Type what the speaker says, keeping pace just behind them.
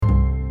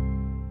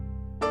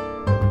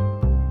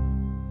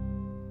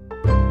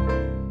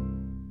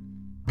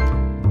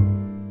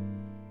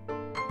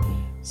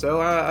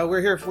So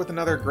we're here with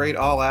another great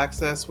All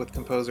Access with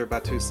composer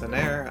Batu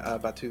Saner.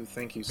 Batu,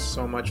 thank you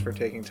so much for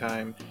taking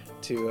time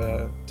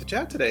to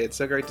chat today. It's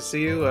so great to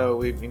see you.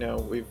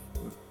 We've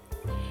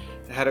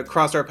had to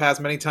cross our paths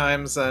many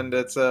times, and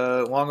it's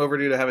long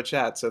overdue to have a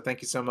chat. So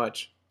thank you so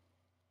much.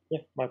 Yeah,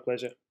 my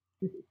pleasure.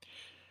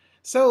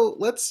 So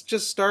let's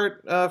just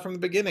start from the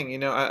beginning.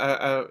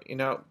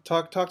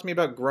 Talk to me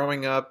about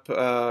growing up,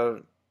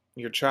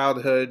 your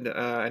childhood.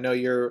 I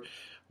know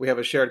we have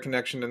a shared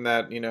connection in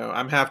that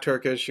I'm half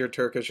Turkish, you're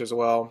Turkish as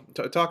well.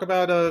 Talk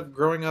about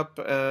growing up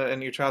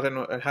in your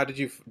childhood. And how did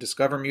you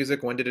discover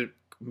music? When did it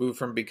move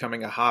from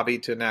becoming a hobby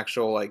to an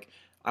actual like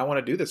I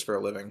want to do this for a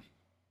living?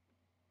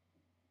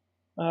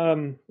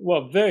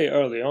 Well, very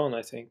early on,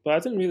 I think, but I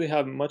didn't really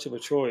have much of a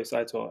choice.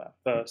 I thought at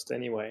first,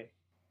 anyway.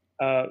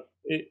 The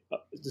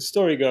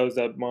story goes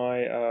that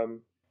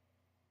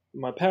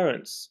my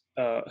parents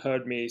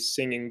heard me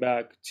singing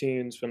back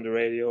tunes from the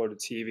radio or the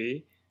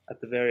TV at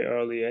the very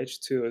early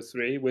age, 2 or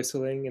 3,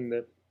 whistling in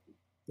the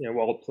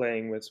while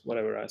playing with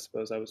whatever I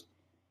suppose I was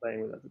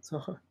playing with at the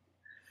time.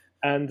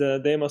 And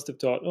they must have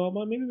thought, oh,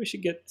 well, maybe we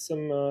should get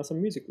some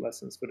music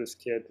lessons for this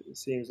kid. It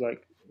seems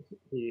like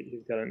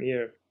he's got an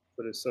ear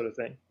for this sort of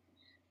thing.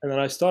 And then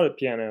I started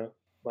piano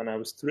when I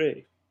was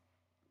 3.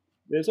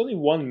 There's only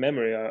one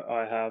memory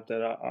I have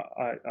that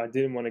I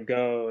didn't want to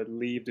go and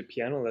leave the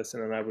piano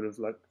lesson, and I would have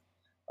like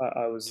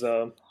I was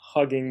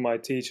hugging my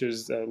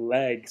teacher's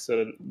leg so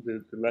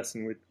that the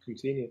lesson would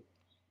continue.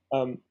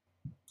 Um,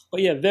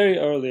 but yeah, very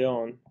early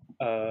on,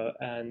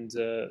 and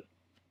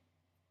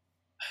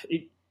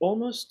it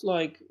almost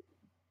like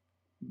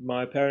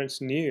my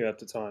parents knew at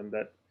the time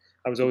that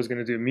I was always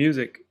going to do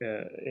music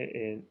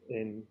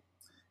in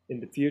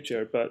the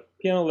future. But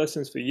piano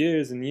lessons for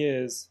years and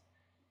years.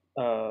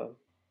 Uh,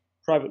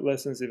 Private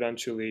lessons.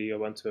 Eventually, I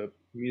went to a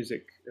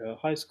music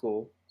high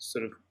school,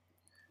 sort of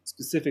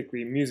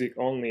specifically music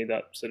only,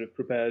 that sort of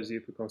prepares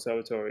you for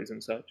conservatories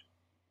and such,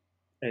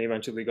 and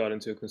eventually got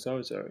into a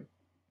conservatory.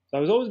 So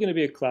I was always going to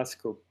be a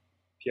classical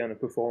piano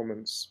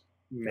performance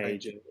Right.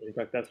 major. In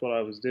fact, that's what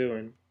I was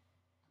doing.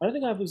 I don't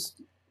think I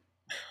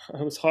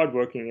was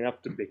hardworking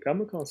enough to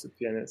become a concert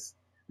pianist.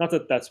 Not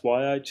that that's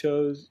why I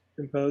chose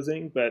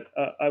composing, but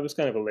I was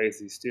kind of a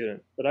lazy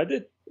student. But I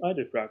did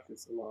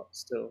practice a lot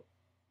still.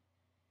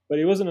 But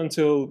it wasn't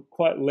until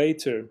quite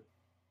later,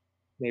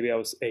 maybe I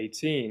was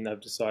 18, I've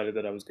decided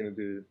that I was going to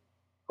do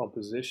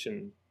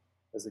composition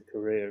as a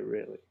career,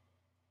 really.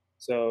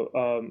 So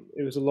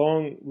it was a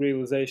long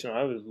realization.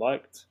 I always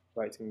liked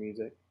writing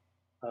music.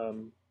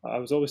 I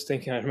was always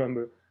thinking, I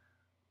remember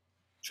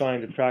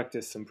trying to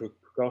practice some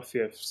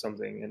Prokofiev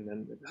something, and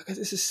then like,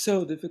 this is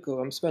so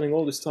difficult. I'm spending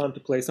all this time to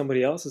play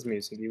somebody else's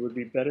music. It would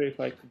be better if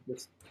I could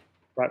just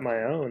write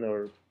my own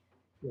or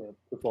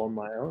perform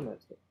my own. I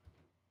think.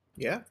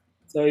 Yeah.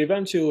 So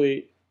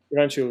eventually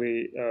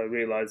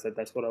realized that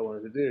that's what I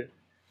wanted to do.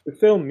 The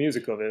film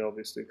music of it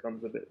obviously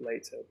comes a bit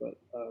later, but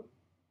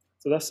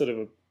so that's sort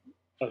of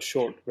a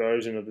short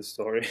version of the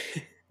story.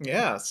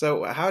 Yeah.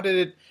 So how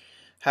did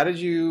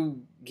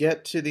you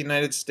get to the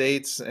United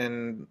States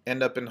and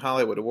end up in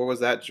Hollywood? What was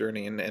that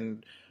journey?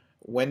 And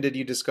when did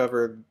you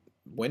discover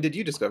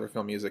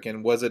film music?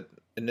 And was it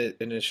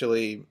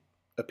initially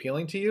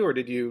appealing to you, or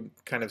did you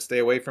kind of stay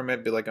away from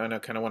it? Be like, "Oh, no,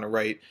 kind of want to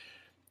write,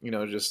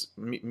 just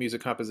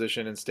music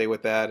composition and stay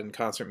with that and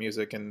concert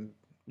music." And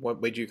what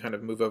made you kind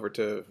of move over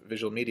to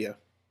visual media?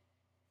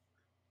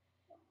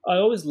 I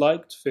always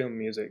liked film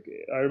music.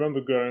 I remember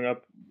growing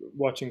up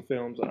watching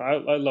films. I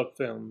love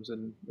films,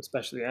 and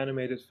especially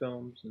animated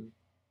films. And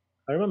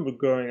I remember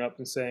growing up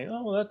and saying,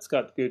 "Oh, well, that's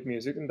got good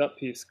music, and that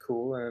piece is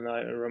cool." And I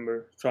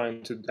remember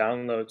trying to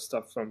download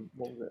stuff from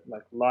what was it,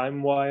 like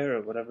LimeWire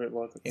or whatever it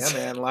was at the Yeah, time.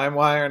 man,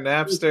 LimeWire,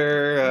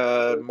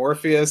 Napster,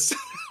 Morpheus.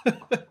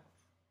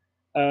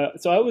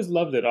 So I always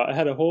loved it. I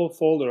had a whole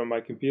folder on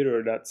my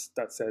computer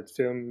that said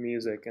film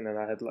music, and then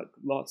I had like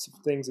lots of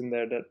things in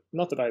there that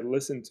not that I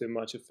listened to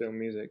much of film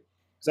music,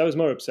 because I was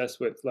more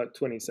obsessed with like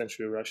 20th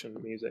century Russian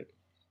music,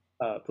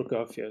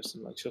 Prokofiev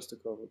and like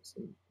Shostakovich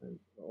and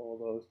all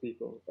those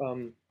people.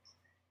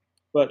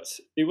 But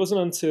it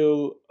wasn't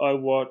until I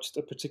watched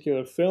a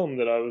particular film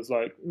that I was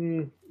like,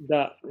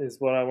 that is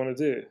what I want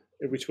to do,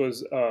 which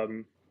was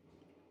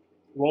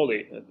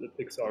Wall-E, the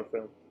Pixar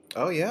film.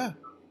 Oh yeah,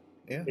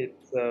 yeah.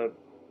 It's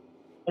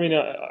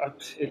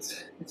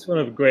it's one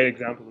of the great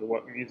examples of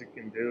what music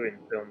can do in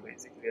film,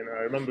 basically. And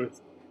I remember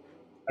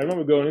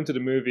going into the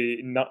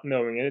movie not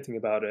knowing anything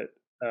about it.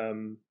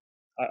 Um,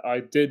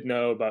 I did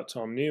know about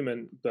Tom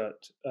Newman,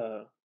 but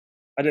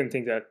I didn't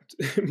think that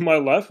my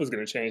life was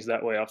going to change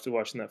that way after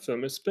watching that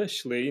film.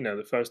 Especially,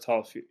 the first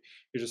half, you're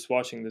just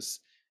watching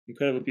this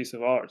incredible piece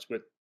of art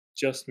with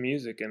just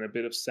music and a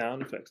bit of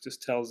sound effects.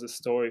 Just tells the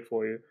story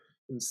for you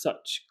in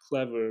such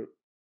clever,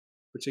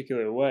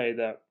 particular way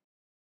that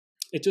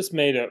it just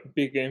made a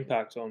big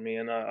impact on me.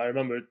 And I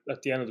remember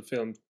at the end of the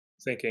film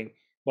thinking,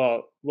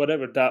 well,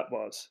 whatever that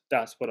was,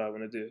 that's what I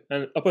want to do.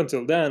 And up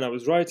until then, I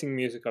was writing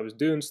music, I was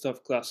doing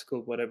stuff,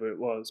 classical, whatever it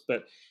was.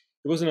 But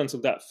it wasn't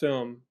until that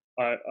film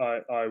I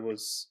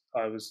was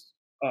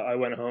I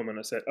went home and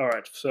I said, all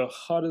right, so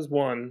how does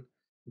one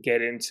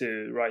get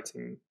into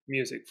writing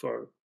music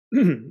for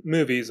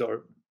movies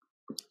or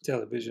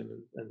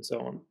television and so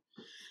on?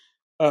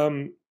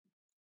 Um,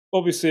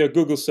 Obviously, a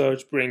Google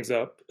search brings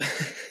up,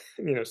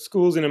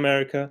 schools in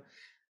America,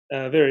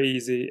 very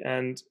easy.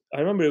 And I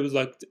remember it was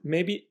like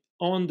maybe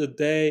on the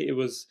day it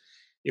was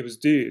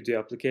due, the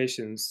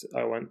applications.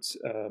 I went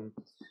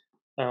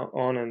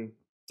on and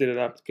did an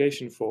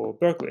application for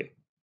Berkeley,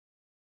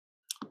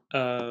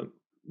 uh,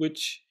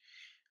 which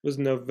was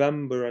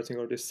November, I think,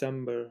 or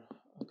December.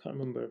 I can't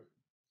remember.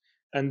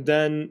 And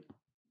then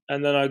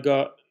I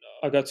got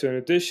to an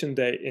audition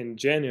date in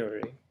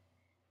January.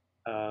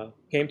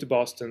 Came to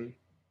Boston,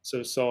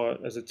 sort of saw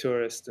it as a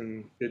tourist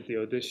and did the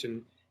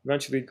audition.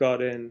 Eventually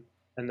got in,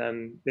 and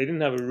then they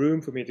didn't have a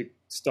room for me to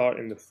start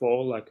in the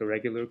fall like a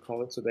regular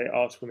college, so they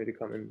asked for me to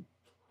come in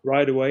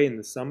right away in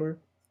the summer.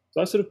 So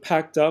I sort of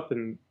packed up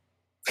and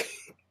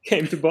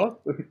came to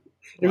Boston.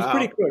 It was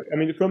pretty Wow. quick. I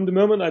mean, from the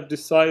moment I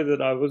decided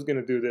that I was going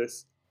to do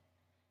this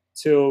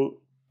till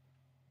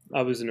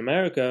I was in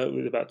America,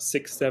 with about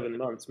 6, 7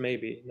 months,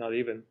 maybe not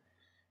even.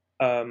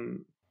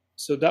 Um,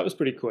 so that was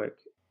pretty quick,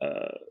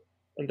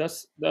 and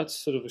that's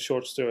sort of a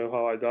short story of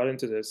how I got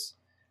into this,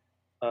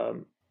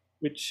 um,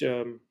 which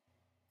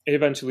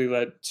eventually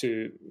led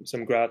to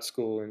some grad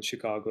school in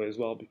Chicago as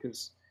well,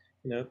 because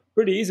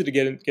pretty easy to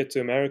get to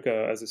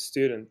America as a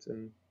student,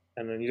 and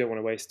then you don't want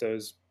to waste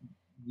those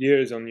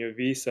years on your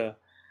visa.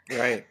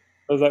 Right.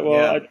 I was like,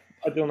 well, Yeah.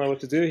 I don't know what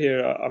to do here.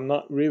 I'm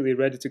not really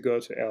ready to go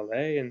to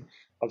LA, and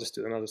I'll just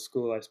do another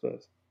school, I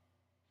suppose.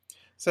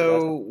 So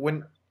that's So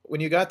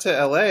when you got to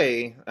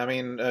LA, I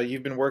mean,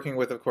 you've been working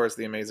with, of course,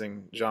 the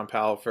amazing John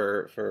Powell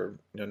for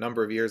a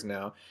number of years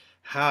now.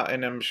 How,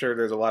 and I'm sure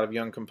there's a lot of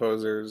young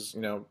composers,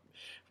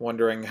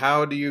 wondering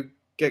how do you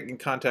get in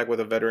contact with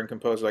a veteran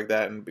composer like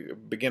that and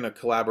begin a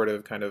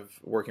collaborative kind of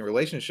working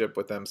relationship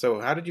with them. So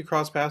how did you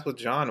cross paths with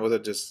John? Was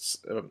it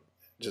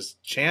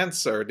just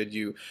chance, or did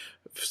you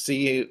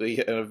see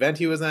an event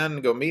he was in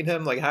and go meet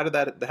him? Like how did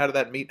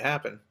that meet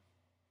happen?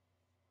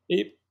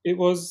 it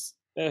was.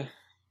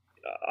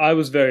 I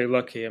was very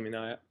lucky. I mean,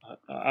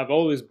 I've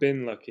always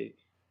been lucky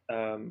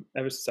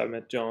ever since I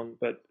met John.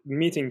 But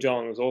meeting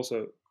John was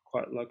also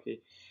quite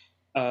lucky.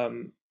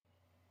 Um,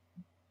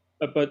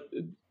 but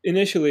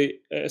initially,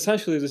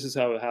 essentially, this is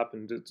how it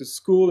happened. The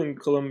school in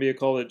Columbia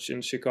College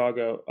in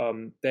Chicago,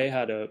 they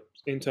had a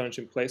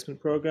internship placement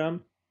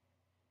program.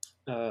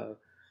 Uh,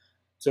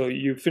 so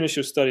you finish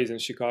your studies in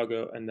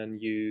Chicago, and then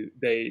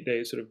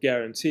they sort of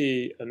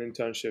guarantee an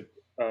internship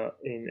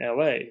in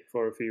LA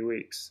for a few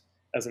weeks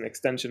as an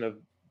extension of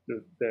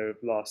their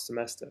last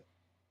semester.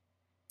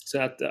 So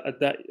at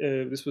that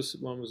this was,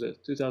 when was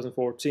it,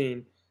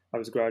 2014, I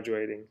was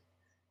graduating,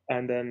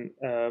 and then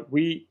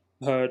we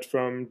heard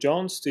from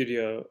John's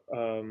studio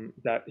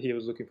that he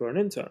was looking for an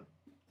intern.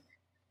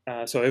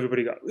 So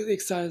everybody got really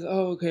excited.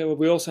 Oh, okay. Well,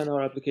 we all sent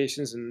our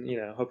applications and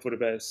hope for the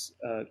best,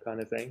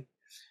 kind of thing.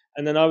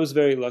 And then I was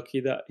very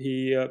lucky that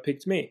he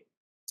picked me.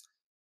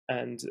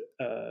 And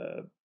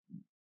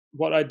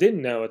what I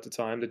didn't know at the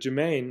time, that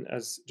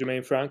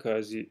Jermaine Franco,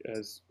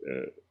 as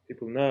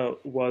people know,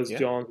 was Yeah.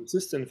 John's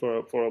assistant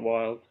for a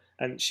while,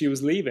 and she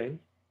was leaving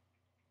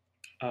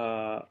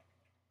uh,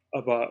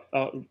 about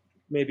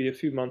maybe a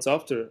few months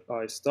after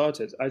I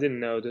started. I didn't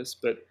know this,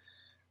 but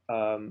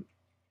um,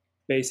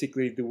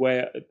 basically the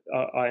way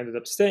I ended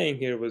up staying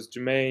here was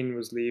Jermaine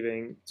was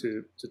leaving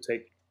to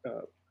take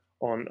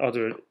on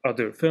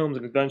other films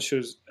and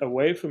adventures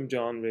away from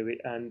John, really,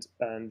 and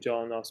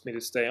John asked me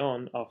to stay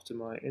on after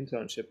my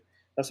internship.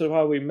 That's sort of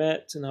how we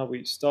met and how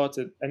we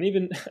started. And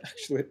even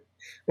actually,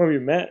 when we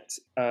met,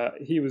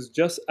 he was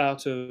just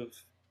out of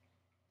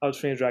How to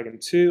Train Your Dragon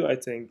 2, I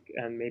think,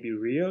 and maybe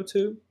Rio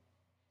 2.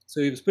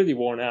 So he was pretty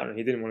worn out and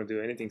he didn't want to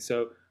do anything.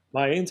 So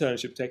my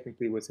internship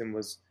technically with him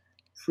was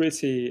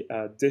pretty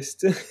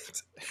distant.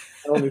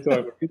 I only saw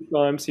him a few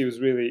times. He was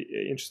really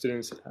interested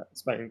in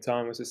spending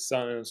time with his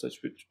son and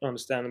such, which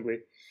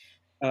understandably.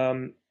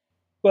 Um,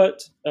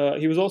 but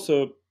he was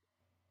also,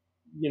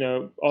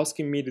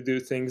 asking me to do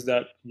things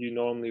that you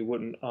normally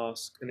wouldn't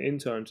ask an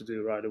intern to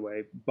do right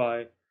away.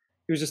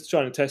 He was just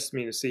trying to test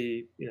me to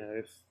see,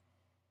 if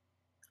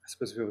I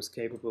suppose if he was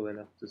capable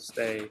enough to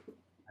stay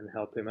and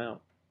help him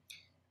out.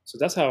 So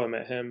that's how I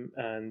met him,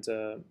 and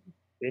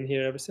been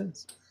here ever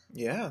since.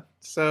 Yeah.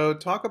 So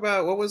talk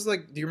about what was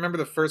like. Do you remember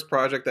the first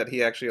project that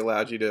he actually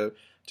allowed you to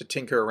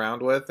tinker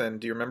around with? And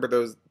do you remember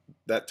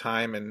that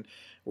time? And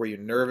were you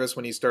nervous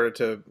when you started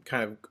to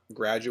kind of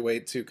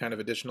graduate to kind of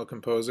additional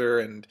composer?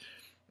 And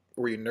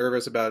were you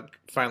nervous about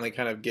finally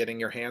kind of getting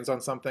your hands on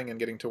something and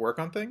getting to work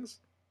on things?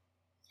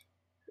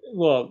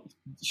 Well,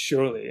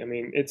 surely. I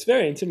mean, it's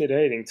very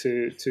intimidating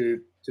to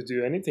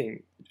do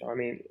anything. I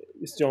mean,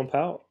 it's John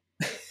Powell.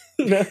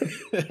 you know,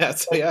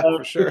 Yes. Yeah, for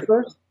the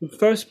sure.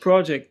 first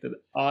project that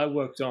I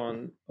worked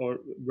on or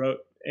wrote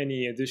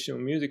any additional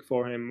music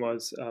for him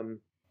was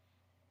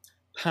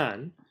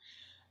Pan.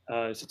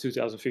 It's a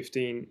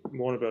 2015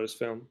 Warner Brothers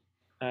film,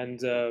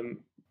 and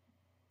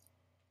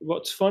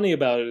what's funny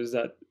about it is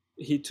that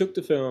he took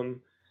the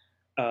film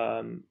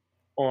um,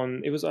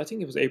 on, it was, I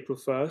think it was April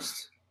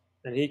 1st,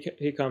 and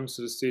he comes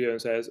to the studio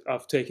and says,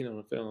 "I've taken on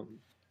a film,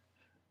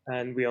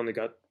 and we only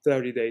got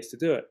 30 days to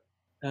do it."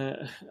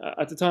 Uh,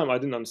 at the time, I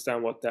didn't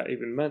understand what that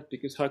even meant,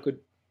 because how could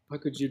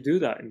you do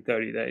that in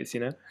 30 days,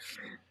 you know?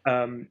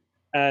 Um,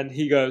 and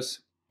he goes,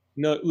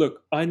 "No,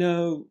 look, I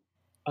know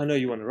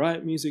you want to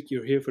write music.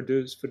 You're here for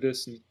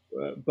this, and,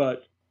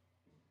 but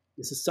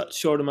this is such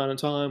short amount of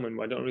time,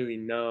 and I don't really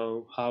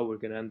know how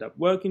we're going to end up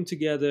working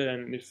together,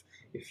 and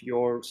if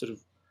your sort of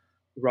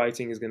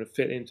writing is going to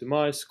fit into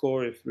my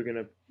score, if we're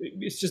going to,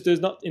 it's just there's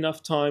not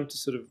enough time to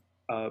sort of,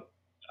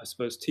 I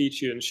suppose,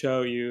 teach you and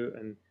show you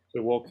and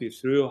sort of walk you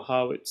through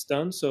how it's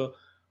done." So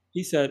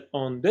he said,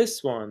 "On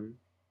this one,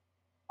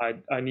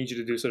 I need you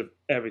to do sort of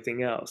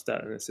everything else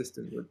that an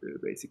assistant would do,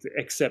 basically,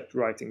 except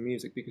writing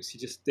music," because he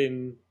just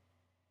didn't.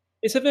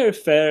 It's a very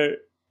fair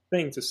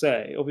thing to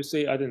say.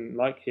 Obviously, I didn't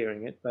like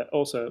hearing it, but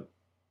also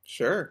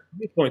Sure.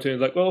 his point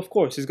is like, well, of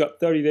course, he's got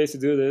 30 days to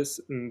do this,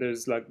 and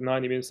there's like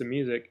 90 minutes of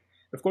music.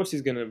 Of course,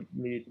 he's gonna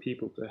need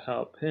people to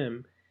help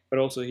him, but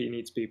also he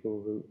needs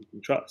people who he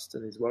can trust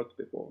and he's worked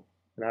before,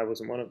 and I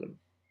wasn't one of them.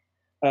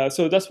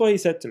 So that's what he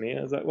said to me.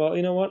 I was like, well,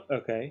 you know what?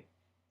 Okay,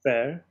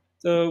 fair.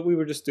 So we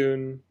were just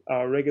doing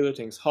our regular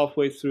things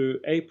halfway through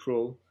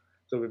April,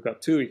 so we've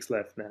got 2 weeks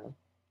left now.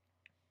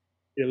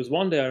 There was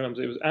one day I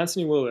remember, it was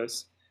Anthony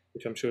Willis,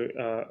 which I'm sure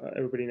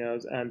everybody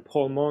knows, and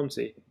Paul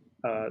Monty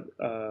are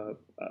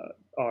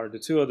the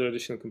two other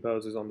additional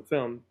composers on the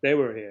film. They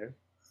were here,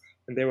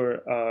 and they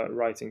were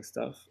writing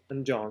stuff,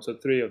 and John, so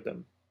three of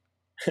them.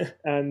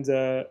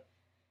 And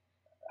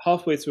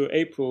halfway through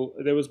April,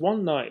 there was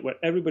one night where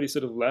everybody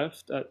sort of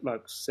left at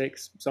like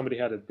 6. Somebody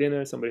had a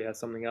dinner, somebody had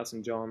something else,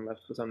 and John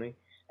left for something.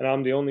 And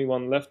I'm the only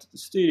one left at the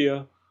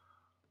studio.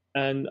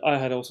 And I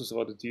had all sorts of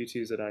other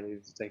duties that I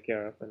needed to take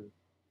care of. And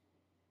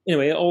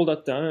anyway, all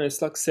that done, and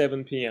it's like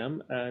 7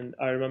 p.m. And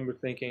I remember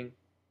thinking,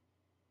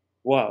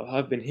 wow,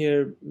 I've been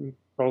here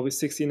probably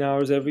 16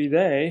 hours every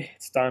day.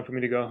 It's time for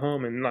me to go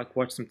home and like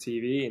watch some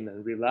TV and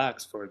then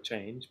relax for a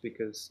change,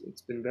 because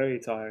it's been very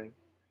tiring.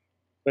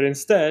 But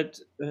instead,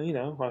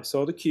 I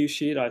saw the cue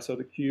sheet, I saw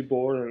the cue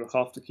board, and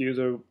half the cues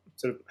are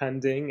sort of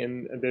pending,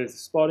 and there's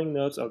spotting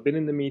notes. I've been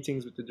in the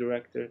meetings with the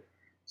director,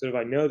 sort of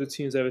I know the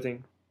tunes,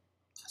 everything.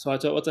 So I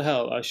thought, what the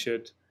hell, I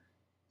should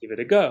give it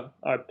a go.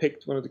 I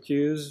picked one of the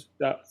cues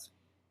that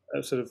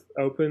sort of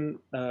open,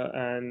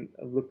 and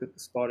I looked at the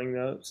spotting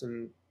notes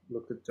and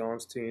looked at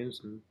John's tunes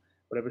and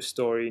whatever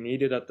story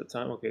needed at the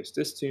time. Okay, it's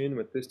this tune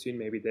with this tune,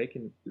 maybe they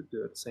can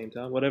do it at the same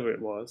time, whatever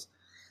it was.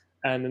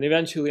 And then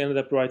eventually ended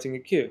up writing a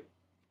cue.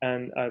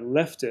 And I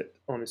left it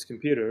on his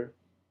computer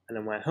and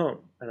then went home.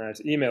 And I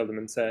just emailed him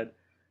and said,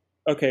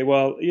 okay,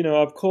 well,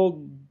 I've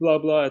called blah,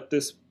 blah at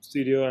this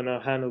studio and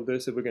I'll handle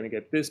this if we're going to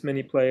get this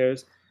many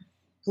players.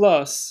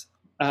 Plus,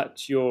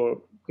 at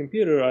your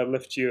computer, I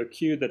left you a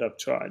cue that I've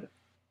tried,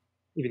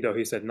 even though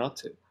he said not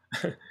to.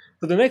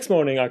 So the next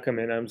morning I come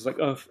in, I'm just like,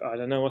 oh, I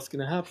don't know what's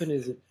going to happen.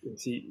 Is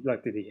he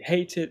like, did he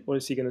hate it? What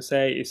is he going to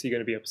say? Is he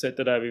going to be upset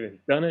that I've even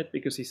done it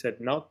because he said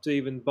not to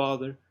even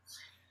bother?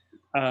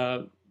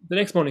 The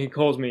next morning he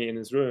calls me in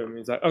his room.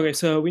 He's like, okay,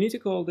 so we need to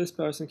call this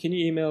person. Can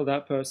you email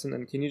that person?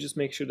 And can you just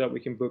make sure that we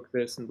can book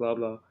this and blah,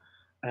 blah.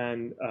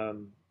 And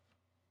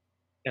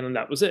then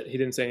that was it. He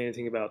didn't say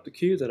anything about the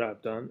cue that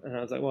I've done. And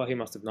I was like, well, he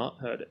must have not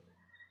heard it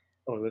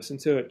or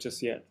listened to it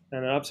just yet.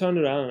 And I've turned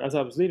around, and as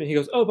I was leaving, he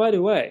goes, oh, by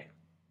the way,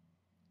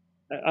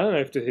 I don't know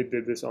if he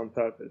did this on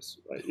purpose.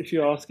 If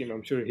you ask him,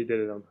 I'm sure he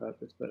did it on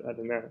purpose, but I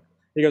don't know.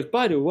 He goes,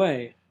 by the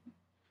way,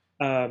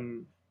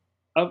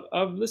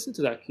 I've listened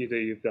to that cue that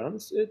you've done.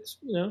 It's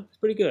it's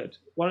pretty good.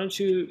 Why don't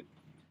you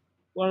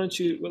well,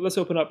 let's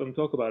open up and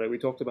talk about it. We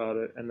talked about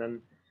it, and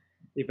then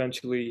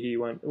eventually he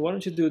went, why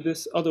don't you do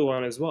this other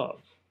one as well?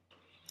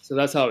 So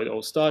that's how it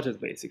all started,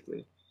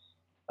 basically.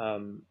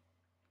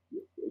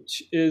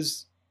 Which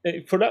is,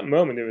 for that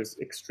moment, it was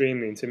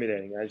extremely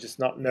intimidating. I just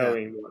not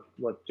knowing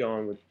what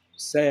John would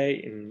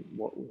say and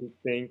what would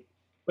think.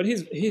 But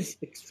he's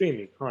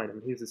extremely kind. I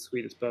mean, he's the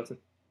sweetest person.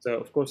 So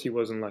of course he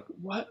wasn't like,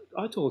 what?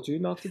 I told you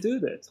not to do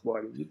this.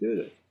 Why did you do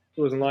this?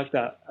 It wasn't like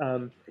that.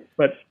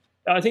 But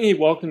I think he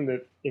welcomed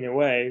it in a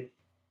way.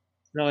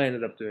 Now I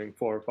ended up doing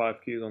 4 or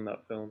 5 cues on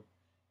that film,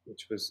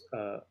 which was,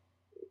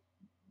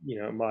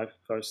 my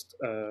first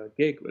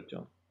gig with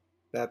John.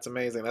 That's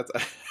amazing. That's,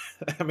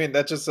 I mean,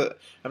 that's just,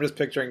 I'm just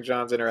picturing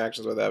John's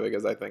interactions with that,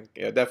 because I think,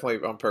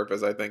 definitely on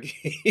purpose. I think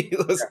he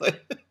was like,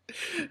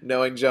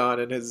 knowing John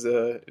and his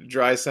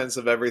dry sense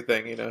of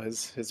everything,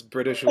 his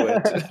British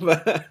wit.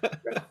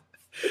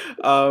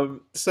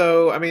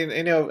 So, I mean,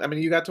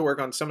 you got to work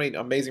on so many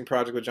amazing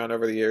projects with John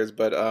over the years,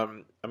 but,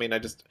 I mean, I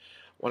just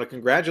want to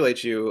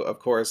congratulate you, of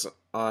course,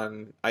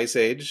 on Ice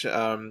Age,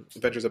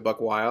 Adventures of Buck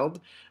Wild,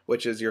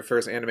 which is your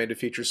first animated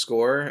feature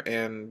score,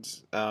 and,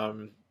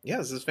 yeah,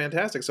 this is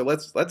fantastic. So I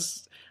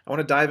want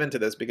to dive into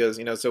this because,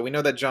 so we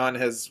know that John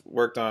has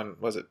worked on,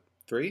 was it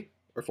 3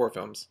 or 4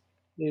 films?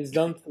 He's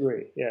done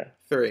 3, yeah.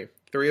 3.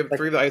 Three of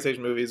the Ice Age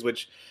movies,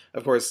 which,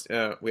 of course,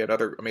 we had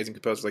other amazing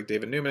composers like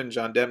David Newman and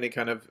John Debney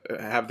kind of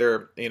have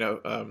their,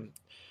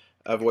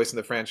 voice in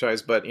the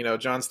franchise, but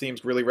John's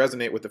themes really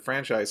resonate with the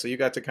franchise. So you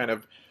got to kind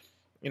of,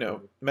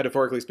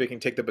 metaphorically speaking,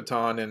 take the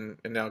baton and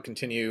now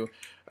continue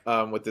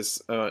with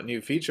this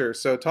new feature.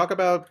 So talk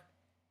about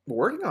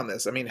working on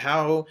this. I mean,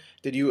 how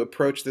did you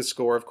approach this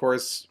score? Of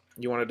course,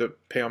 you wanted to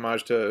pay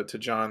homage to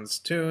John's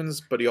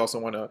tunes, but you also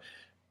want to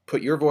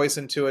put your voice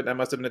into it. That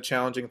must have been a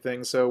challenging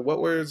thing. So, what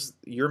was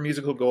your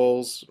musical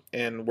goals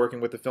in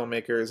working with the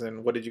filmmakers,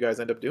 and what did you guys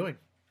end up doing?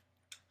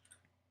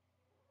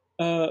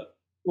 Uh,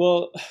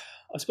 well,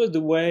 I suppose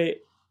the way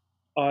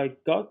I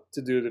got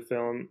to do the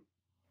film,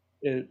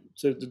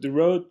 so the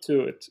road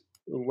to it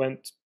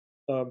went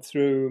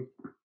through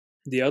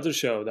the other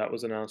show that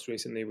was announced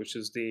recently, which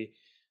is the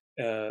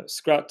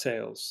Scrat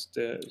Tales,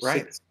 the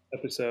Right. 6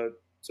 episode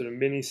sort of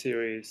mini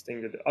series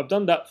thing. That I've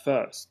done that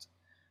first.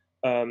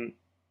 Um,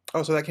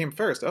 Oh, so that came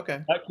first.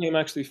 Okay. that came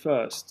actually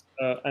first,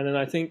 and then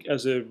I think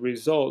as a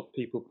result,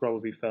 people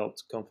probably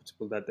felt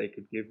comfortable that they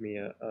could give me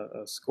a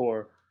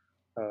score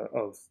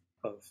of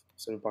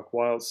sort of Buck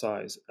Wild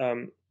size.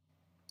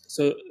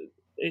 So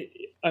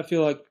I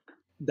feel like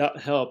that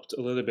helped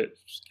a little bit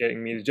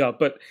getting me the job.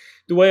 But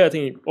the way I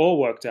think it all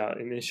worked out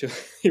initially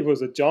was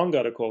that John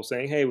got a call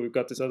saying, "Hey, we've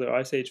got this other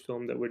Ice Age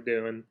film that we're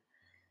doing.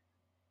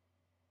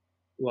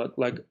 What,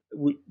 like,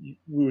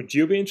 would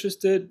you be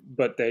interested?"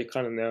 But they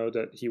kind of know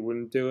that he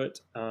wouldn't do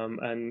it.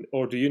 And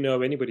or do you know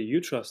of anybody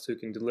you trust who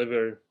can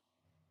deliver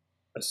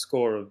a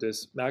score of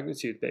this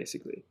magnitude,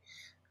 basically?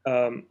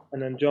 And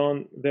then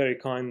John very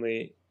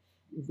kindly,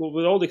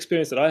 with all the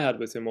experience that I had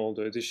with him, all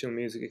the additional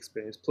music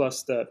experience,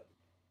 plus that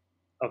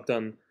I've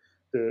done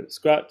the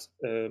Scrat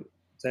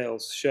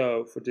Tales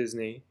show for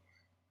Disney,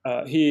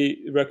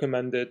 he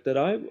recommended that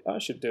I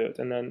should do it.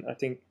 And then I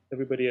think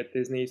everybody at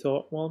Disney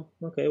thought, well,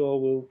 okay, well,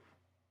 we'll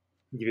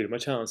give him a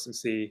chance and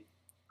see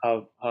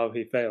how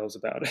he fails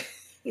about it.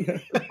 You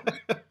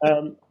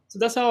know? So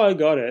that's how I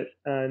got it.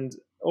 And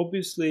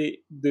obviously,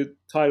 the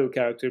title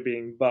character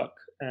being Buck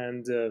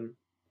and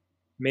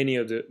many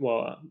of the,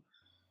 well,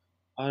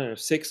 I don't know,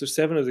 6 or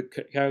 7 of the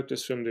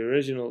characters from the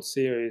original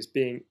series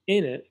being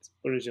in it,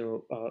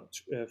 original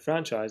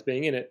franchise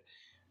being in it,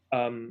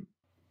 um,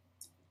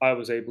 I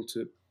was able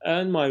to,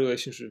 and my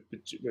relationship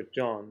with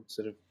John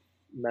sort of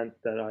meant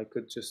that I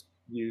could just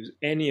use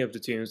any of the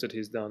tunes that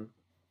he's done.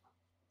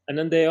 And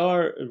then they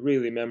are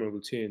really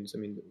memorable tunes. I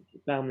mean, the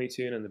Family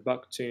tune and the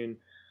Buck tune,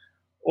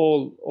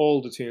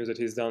 all the tunes that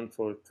he's done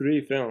for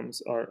 3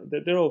 films are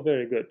they're all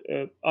very good.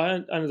 I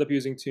ended up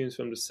using tunes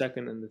from the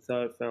second and the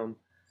third film,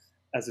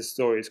 as the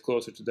story is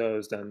closer to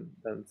those than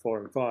 4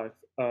 and 5.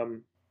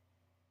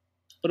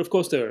 But of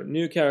course, there are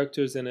new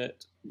characters in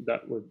it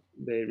that would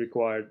they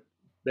required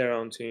their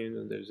own tune,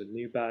 and there's a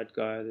new bad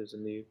guy. There's a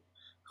new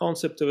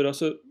concept of it.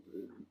 Also,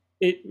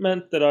 it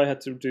meant that I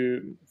had to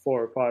do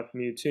 4 or 5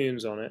 new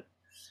tunes on it.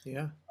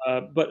 Yeah.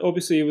 But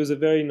obviously, it was a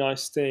very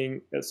nice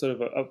thing. Sort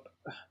of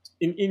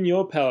in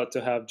your palette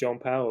to have John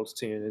Powell's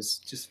tune is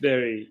just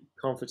very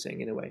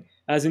comforting in a way,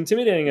 as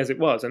intimidating as it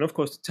was. And of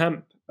course, the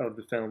temp of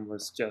the film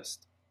was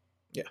just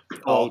Yeah.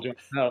 all All. John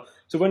Powell.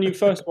 So when you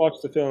first watch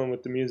the film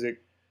with the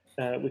music,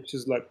 which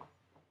is like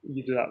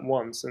you do that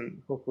once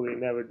and hopefully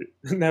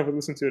never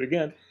listen to it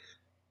again,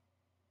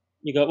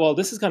 you go, well,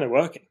 this is kind of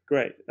working.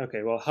 Great.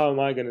 Okay, well, how am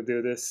I going to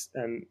do this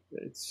and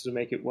to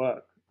make it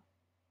work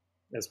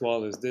as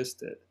well as this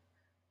did?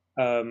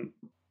 Um,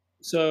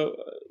 so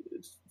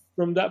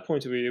from that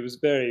point of view, it was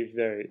very,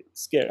 very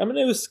scary. I mean,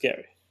 it was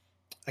scary.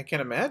 I can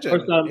First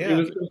imagine. time,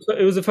 Yeah.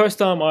 it was the first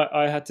time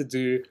I had to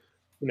do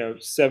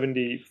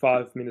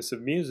 75 minutes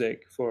of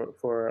music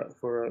for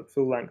a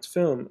full length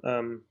film.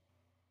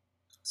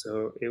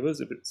 So it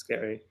was a bit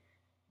scary,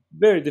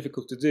 very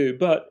difficult to do,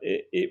 but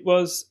it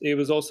was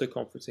also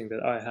comforting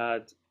that I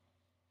had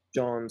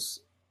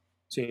John's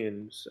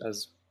tunes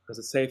as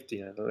a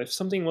safety net. If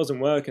something wasn't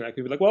working, I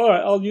could be like, well, all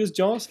right, I'll use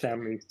John's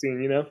family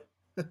tune.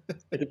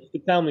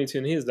 The family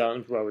tune he's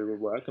done probably would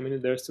work. I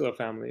mean, they're still a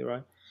family,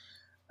 right?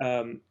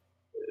 Um,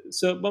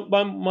 so, but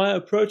my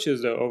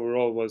approaches though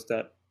overall was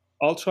that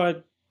I'll try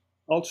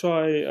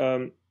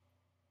to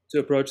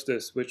approach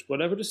this, which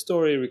whatever the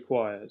story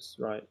requires,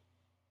 right?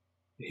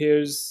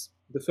 Here's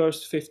the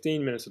first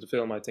 15 minutes of the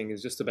film. I think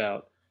is just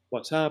about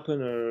what's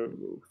happened, or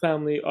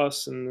family,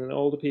 us, and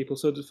all the people.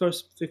 So the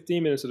first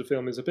 15 minutes of the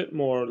film is a bit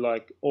more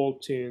like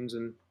old tunes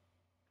and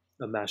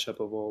a mashup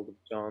of all of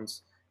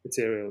John's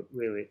material,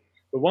 really.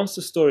 But once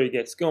the story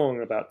gets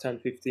going, about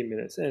 10-15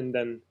 minutes in,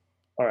 then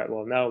all right,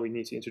 well, now we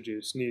need to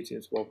introduce new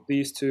tunes. Well,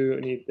 these two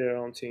need their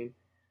own tune.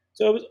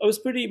 So I was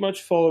pretty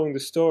much following the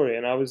story,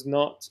 and I was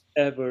not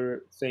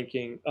ever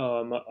thinking,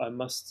 oh, I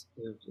must,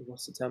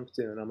 what's the temp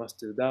tune? I must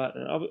do that.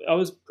 And I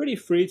was pretty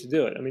free to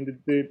do it. I mean,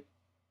 the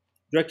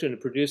director and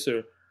the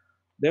producer,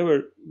 they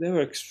were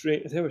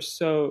extreme. They were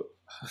so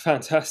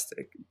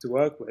fantastic to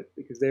work with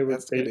because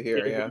That's they good to hear.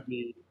 gave Yeah.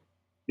 me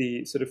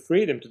the sort of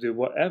freedom to do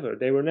whatever.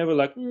 They were never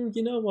like,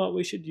 you know what,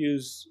 we should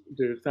use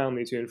the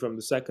family tune from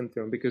the second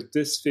film because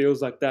this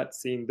feels like that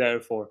scene.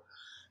 Therefore,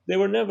 they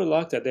were never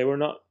like that. They were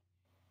not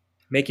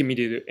making me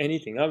do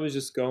anything. I was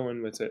just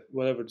going with it,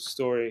 whatever the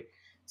story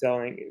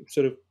telling,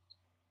 sort of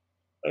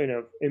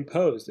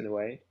imposed in a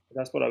way.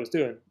 That's what I was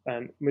doing,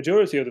 and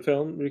majority of the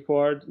film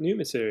required new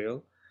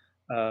material,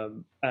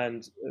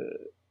 and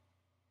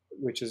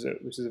which is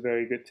a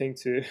very good thing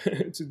to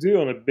to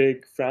do on a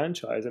big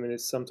franchise. I mean,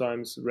 it's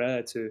sometimes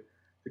rare to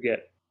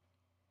get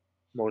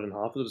more than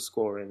half of the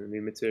score in the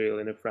new material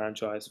in a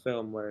franchise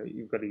film where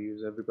you've got to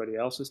use everybody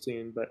else's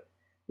tune. But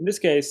in this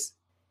case,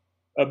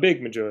 a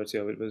big majority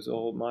of it was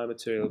all my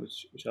material,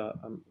 which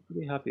I'm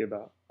pretty happy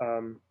about.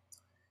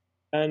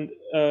 And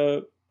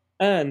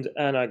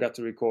and I got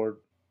to record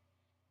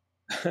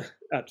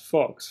at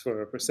Fox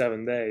for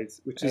 7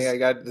 days, which Hey, is I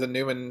got the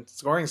Newman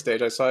scoring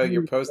stage. I saw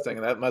your posting,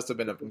 and that must have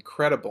been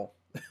incredible.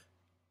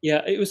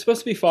 yeah, it was supposed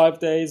to be 5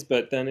 days,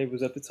 but then it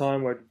was at the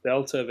time where the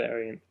Delta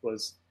variant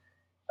was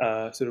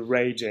sort of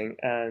raging,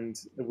 and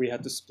we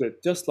had to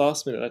split just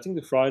last minute. I think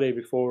the Friday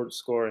before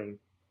scoring,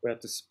 we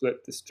had to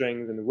split the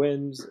strings and the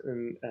winds,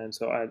 and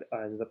so I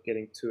ended up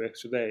getting 2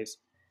 extra days.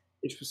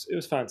 It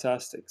was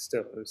fantastic.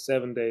 Still, it was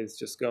 7 days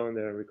just going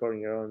there and recording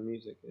your own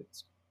music.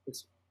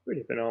 It's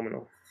pretty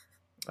phenomenal.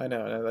 I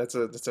know, no, that's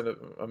an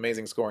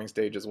amazing scoring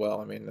stage as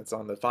well. I mean, it's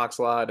on the Fox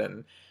lot,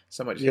 and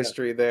so much Yeah,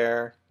 history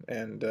there,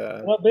 and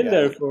and I've been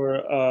there yeah,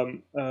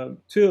 for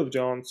two of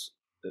John's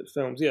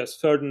films. Yes,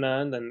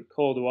 Ferdinand and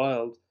Call the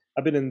Wild.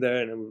 I've been in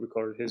there and we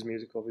recorded his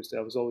music. Obviously,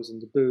 I was always in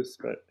the booth,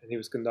 but and he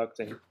was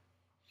conducting.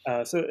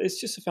 So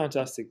it's just a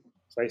fantastic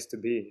place to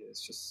be.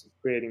 It's just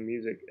creating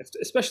music,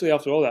 especially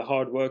after all that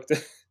hard work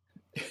that,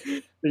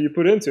 that you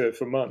put into it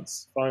for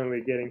months.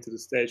 Finally, getting to the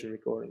stage and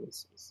recording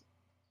is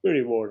pretty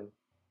rewarding.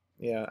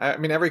 yeah. I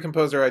mean, every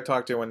composer I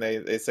talk to, when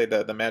they say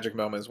that the magic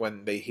moment is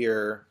when they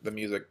hear the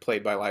music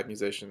played by live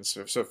musicians.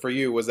 So for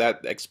you, was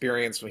that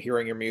experience from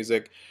hearing your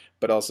music,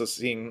 but also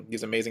seeing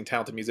these amazing,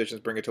 talented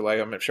musicians bring it to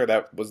life? I'm sure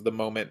that was the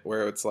moment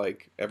where it's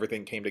like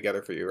everything came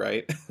together for you,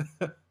 right?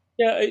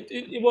 Yeah,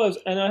 it was,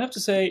 and I have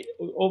to say,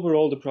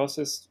 overall, the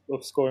process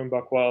of scoring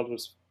Buck Wild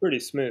was pretty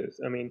smooth.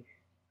 I mean,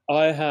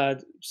 I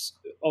had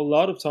a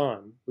lot of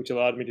time, which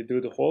allowed me to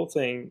do the whole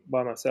thing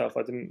by myself.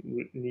 I didn't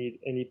need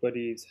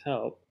anybody's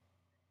help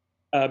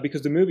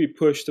because the movie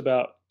pushed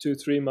about 2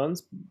 3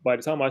 months. By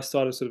the time I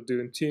started sort of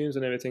doing tunes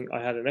and everything,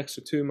 I had an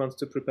extra 2 months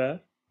to prepare.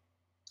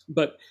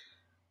 But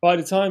by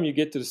the time you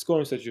get to the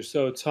scoring stage, you're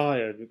so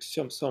tired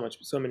because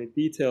so many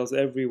details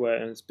everywhere,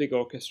 and it's big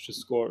orchestra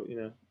score.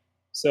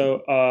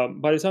 So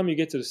by the time you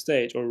get to the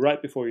stage, or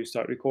right before you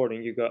start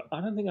recording, you go,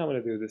 I don't think I'm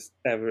going to do this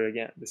ever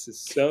again. This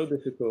is so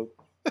difficult.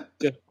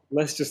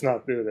 Let's just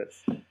not do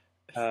this.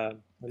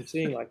 I'm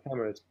seeing my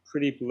camera; it's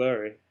pretty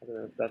blurry. I don't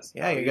know if that's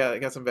Yeah, how you you.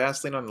 got some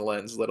Vaseline on the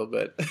lens a little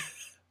bit.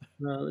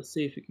 No, let's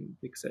see if we can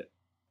fix it.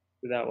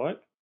 Did that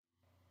work?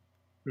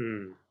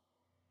 Hmm.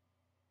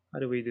 How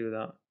do we do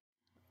that?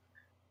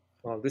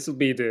 Well, this will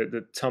be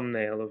the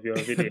thumbnail of your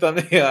video.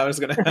 Yeah, I was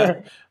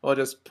gonna. We'll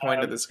just point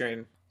at um, the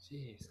screen.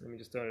 Jeez, let me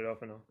just turn it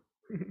off and on.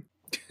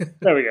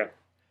 There we go.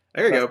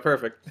 There you That's go,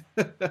 perfect.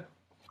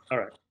 all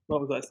right. What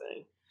was I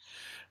saying?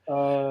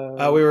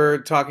 We were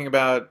talking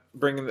about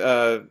bringing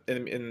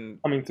in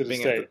Coming to the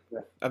being at stage.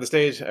 Yeah. the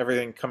stage,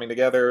 everything coming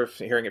together,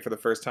 hearing it for the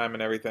first time,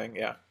 and everything.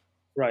 Yeah,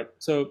 Right.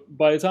 So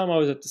by the time I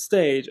was at the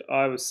stage,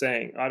 I was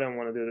saying, I don't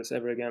want to do this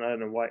ever again. I don't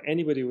know why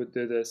anybody would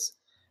do this.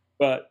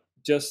 But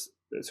just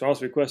to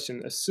answer your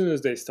question, as soon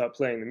as they start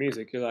playing the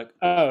music, you're like,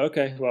 oh,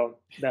 okay, well,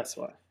 that's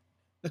why.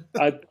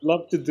 I'd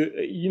love to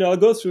do, I'll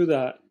go through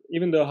that,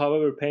 even though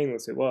however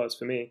painless it was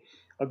for me,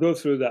 I'll go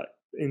through that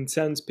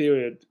intense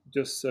period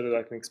just so that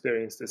I can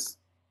experience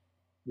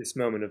this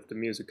moment of the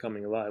music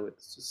coming alive with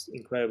just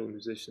incredible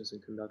musicians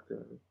and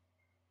conductor.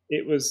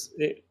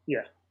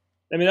 Yeah.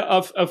 I mean,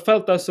 I've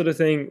felt that sort of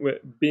thing with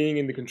being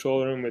in the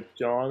control room with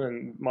John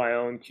and my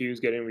own cues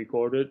getting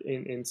recorded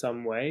in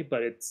some way,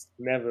 but it's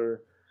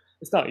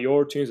not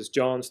your tunes, it's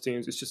John's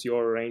tunes, it's just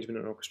your arrangement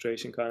and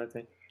orchestration kind of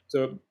thing.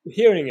 So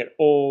hearing it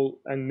all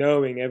and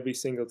knowing every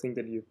single thing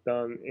that you've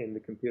done in the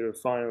computer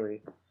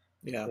finally,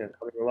 yeah,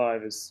 coming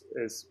alive is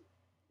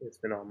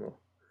phenomenal.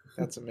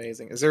 that's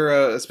amazing. Is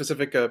there a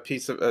specific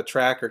piece of a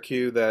track or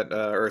cue that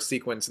or a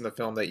sequence in the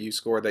film that you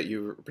scored that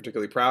you were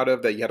particularly proud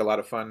of that you had a lot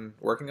of fun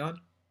working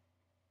on?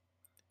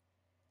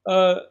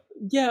 Uh,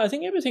 yeah, I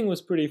think everything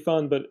was pretty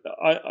fun, but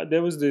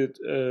there was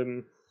a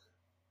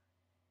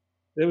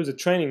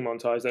training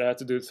montage that I had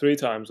to do 3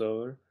 times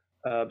over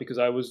because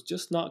I was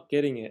just not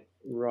getting it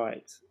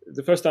right.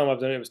 The first time I've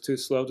done it was too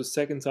slow. The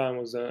second time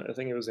was I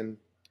think it was in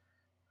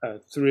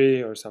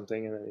 3 or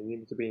something, and then it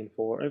needed to be in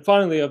 4. And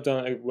finally, I've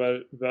done a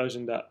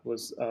version that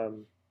was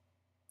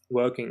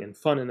working and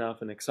fun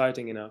enough and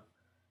exciting enough.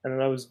 And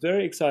then I was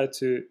very excited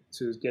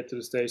to get to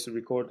the stage to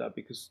record that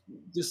because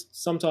just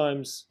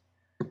sometimes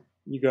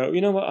you go, you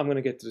know what, I'm going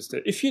to get to the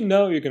stage. If you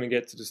know you're going to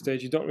get to the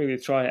stage, you don't really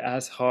try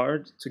as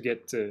hard to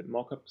get to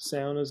mock up the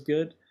sound as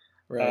good.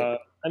 Right.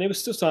 And it was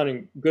still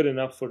sounding good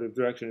enough for the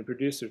director and the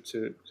producer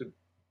to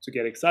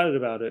get excited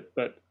about it.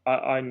 But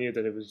I knew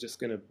that it was just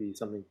going to be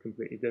something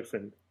completely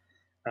different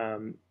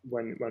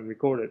when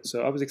recorded.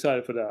 So I was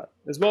excited for that,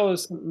 as well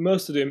as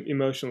most of the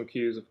emotional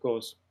cues, of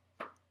course.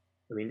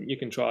 I mean, you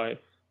can try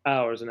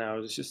hours and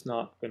hours; it's just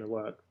not going to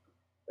work.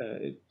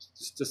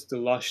 It's just the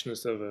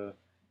lushness of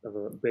of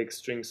a big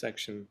string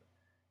section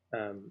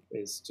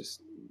is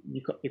just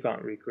you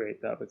can't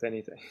recreate that with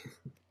anything.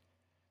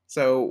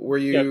 So were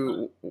Yeah,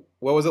 you?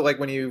 What was it like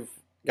when you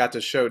got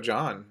to show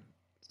John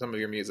some of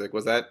your music?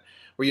 Was that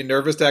were you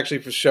nervous to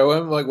actually show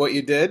him like what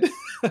you did?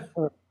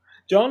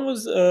 John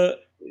was.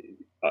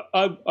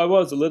 I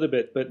was a little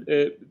bit, but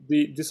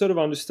the sort of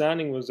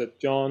understanding was that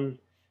John,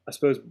 I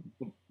suppose,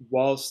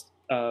 whilst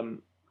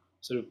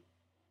sort of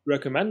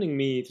recommending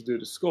me to do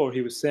the score,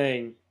 he was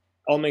saying,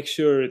 "I'll make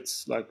sure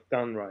it's like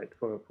done right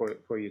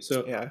for you."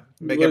 So Yeah,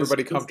 he make was,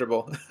 everybody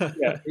comfortable.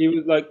 yeah, he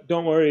was like,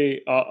 "Don't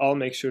worry, I'll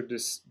make sure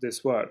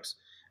this works."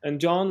 And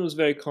John was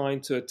very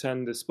kind to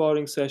attend the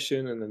spotting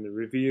session and then the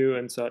review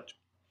and such.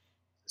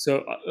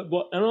 So,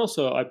 and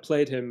also I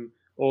played him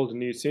all the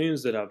new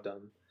tunes that I've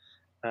done,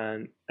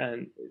 and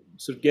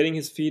sort of getting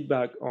his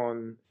feedback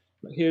on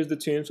like, here's the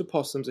tune for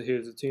possums, or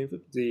here's the tune for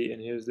D,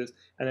 and here's this,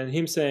 and then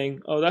him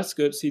saying, "Oh, that's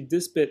good. See,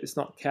 this bit is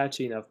not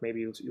catchy enough. Maybe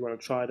you want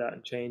to try that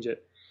and change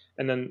it."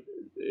 And then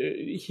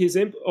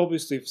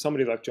obviously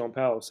somebody like John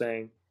Powell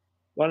saying,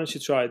 "Why don't you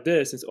try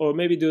this? Or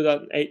maybe do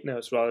that in 8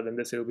 notes rather than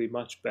this. It'll be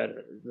much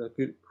better. A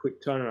good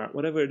quick turnaround."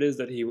 Whatever it is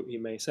that he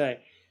may say.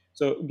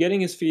 So getting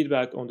his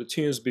feedback on the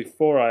tunes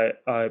before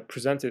I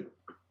presented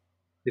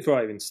before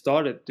I even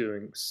started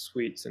doing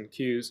suites and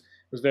cues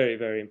was very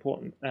very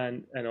important,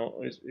 and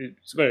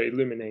it's very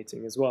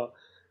illuminating as well.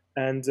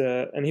 And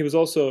he was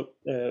also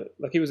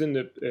like he was in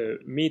the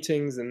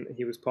meetings, and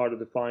he was part of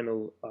the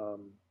final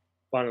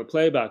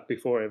playback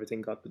before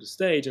everything got to the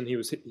stage, and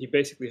he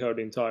basically heard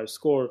the entire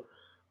score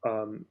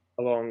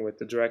along with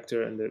the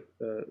director and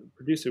the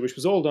producer, which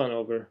was all done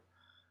over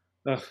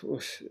uh,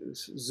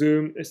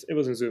 Zoom. It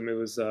wasn't Zoom, it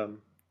was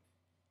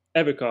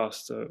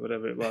Evercast or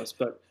whatever it was,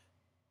 but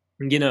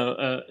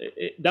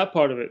that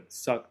part of it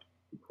sucked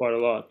quite a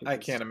lot I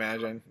because can't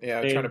imagine. Yeah,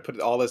 trying to I put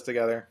all this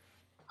together.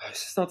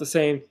 it's just not the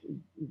same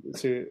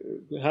to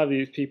have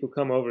these people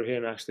come over here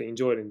and actually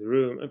enjoy it in the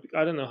room.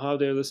 I don't know how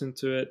they listen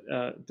to it.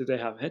 Do they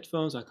have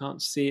headphones? I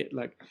can't see it.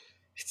 Like,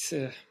 it's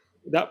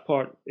that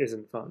part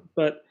isn't fun,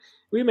 but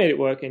we made it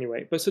work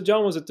anyway. But so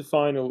John was at the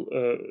final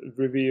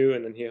review,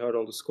 and then he heard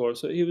all the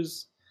scores. So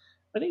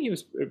I think he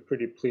was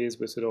pretty pleased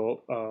with it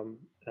all,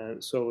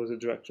 and so was the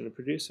director and the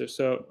producer.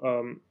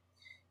 So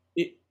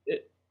it,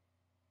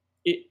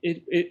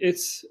 it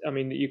it's I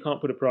mean you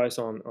can't put a price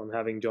on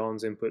having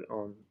John's input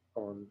on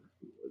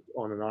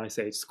on an Ice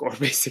Age score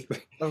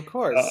basically. Of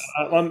course.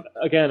 I'm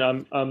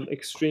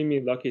extremely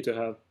lucky to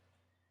have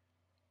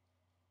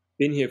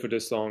been here for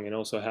this long and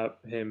also have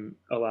him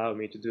allow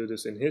me to do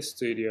this in his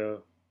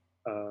studio,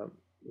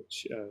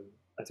 which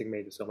I think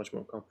made it so much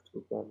more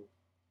comfortable for me.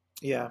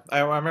 Yeah, I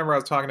remember I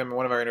was talking to him in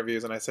one of our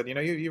interviews, and I said,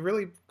 you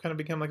really kind of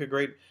become like a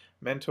great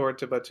mentor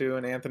to Batu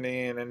and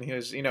Anthony, and then he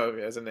was,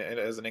 as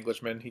an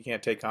Englishman, he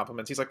can't take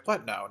compliments. He's like,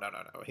 what? No, no, no,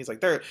 no. He's like,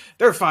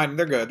 they're fine,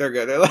 they're good, they're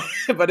good. They're like,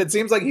 but it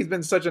seems like he's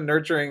been such a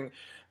nurturing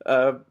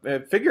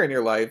figure in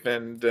your life,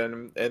 and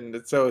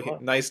it's so Oh,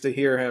 nice to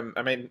hear him.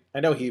 I mean,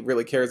 I know he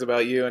really cares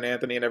about you and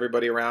Anthony and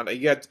everybody around. You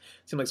guys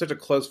seem like such a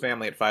close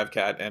family at Five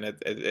Cat, and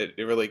it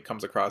really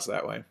comes across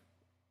that way.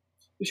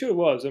 he sure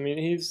was. I mean,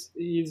 he's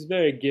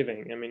very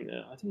giving. I mean,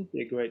 I think he'd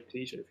be a great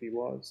teacher if he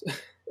was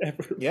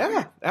ever.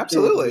 Yeah,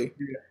 absolutely.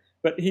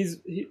 But he's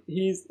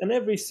and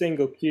every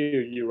single cue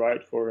you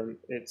write for him,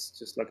 it's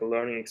just like a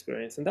learning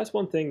experience, and that's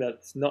one thing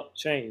that's not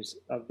changed.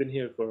 I've been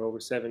here for over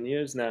 7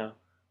 years now,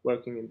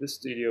 working in this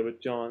studio with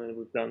John, and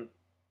we've done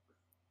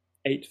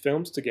 8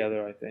 films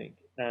together, I think.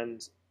 And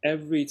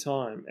every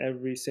time,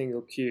 every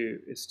single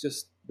cue, it's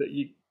just that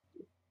you.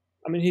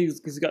 I mean, he's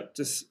got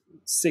just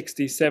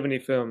 60, 70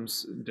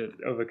 films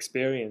of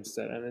experience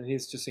there, and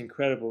he's just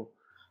incredible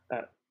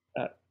at,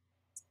 at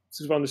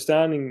sort of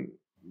understanding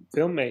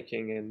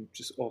filmmaking and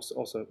just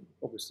also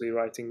obviously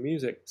writing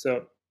music.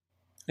 So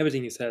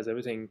everything he says,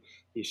 everything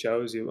he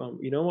shows you,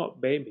 you know what,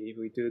 baby, if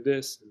we do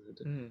this,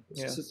 it's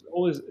Yeah. just it's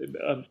always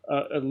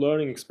a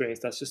learning experience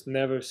that's just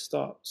never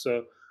stopped.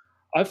 So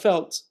I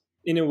felt,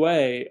 in a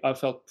way, I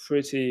felt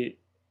pretty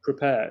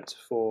prepared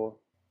for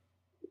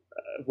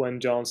when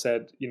John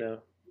said,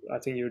 I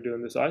think you're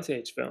doing this Ice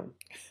Age film.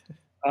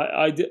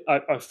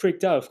 I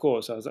freaked out, of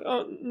course. I was like,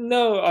 oh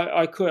no,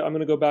 I quit. I'm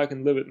going to go back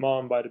and live with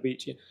mom by the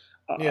beach.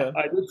 Yeah.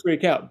 I did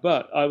freak out,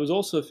 but I was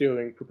also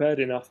feeling prepared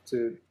enough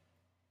to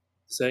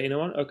say, you know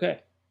what,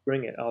 okay,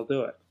 bring it, I'll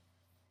do it.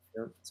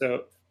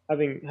 So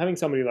having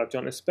somebody like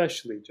John,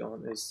 especially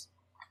John, is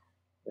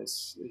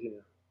it's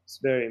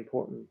very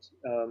important.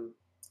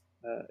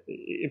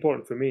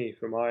 Important for me,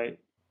 for my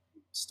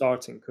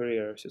starting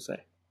career, I should say.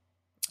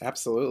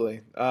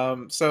 Absolutely.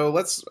 So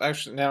let's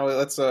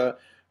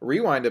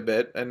rewind a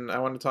bit, and I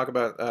want to talk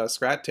about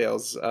Scrat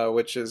Tales,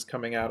 which is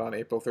coming out on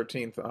April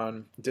 13th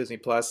on Disney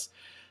Plus.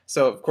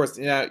 So of course,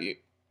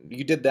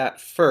 you did that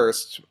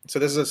first. So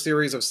this is a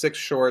series of 6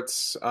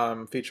 shorts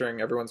featuring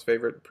everyone's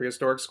favorite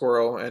prehistoric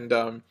squirrel, and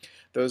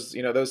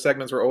those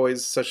segments were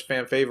always such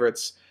fan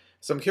favorites.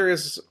 So I'm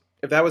curious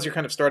if that was your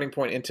kind of starting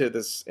point into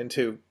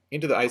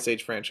into the Ice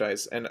Age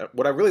franchise. And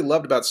what I really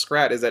loved about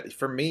Scrat is that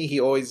for me, he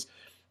always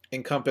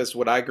encompassed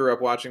what I grew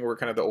up watching were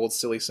kind of the old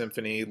silly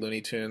symphony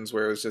Looney Tunes,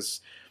 where it was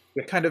just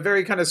Yeah. kind of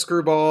very kind of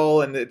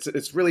screwball, and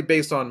it's really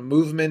based on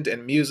movement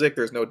and music.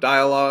 There's no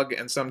dialogue,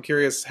 and so I'm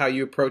curious how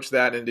you approach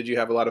that, and did you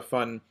have a lot of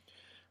fun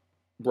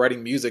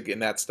writing music in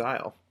that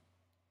style?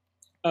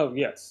 Oh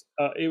yes,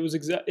 it was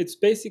exact. Uh, it's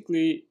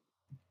basically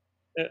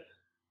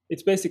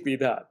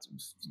that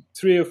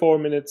 3 or 4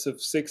 minutes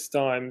of six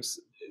times,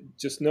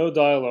 just no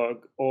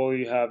dialogue. All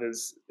you have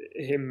is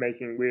him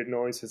making weird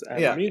noises and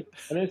the Yeah, music,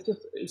 and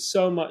it's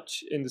so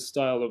much in the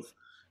style of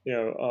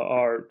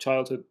our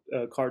childhood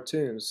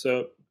cartoons.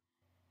 So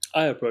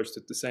I approached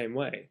it the same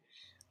way,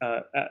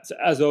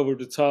 as over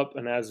the top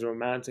and as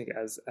romantic,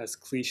 as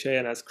cliche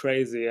and as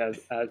crazy as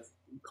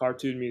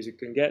cartoon music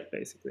can get,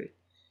 basically.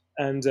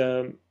 And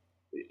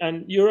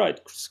and you're right,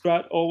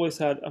 Scrat always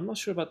had. I'm not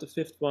sure about the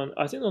fifth one.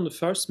 I think on the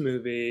first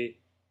movie,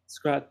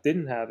 Scrat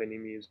didn't have any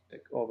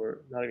music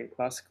over, not even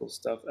classical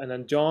stuff. And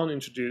then John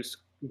introduced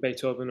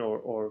Beethoven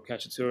or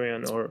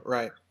Cacciaturian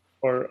right.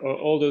 or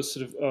all those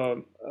sort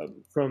of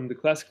from the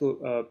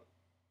classical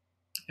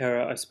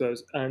era, I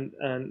suppose. And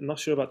I'm not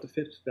sure about the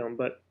fifth film,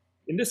 but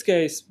in this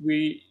case,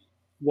 we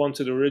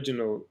wanted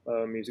original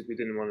music. We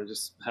didn't want to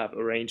just have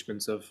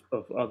arrangements of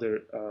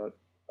other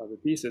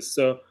pieces.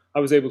 So I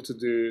was able to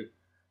do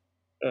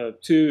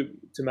two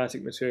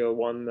thematic material.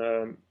 One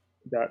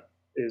that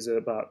is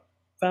about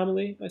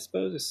family, I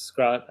suppose, is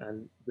Scrat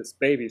and this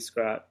baby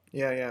Scrat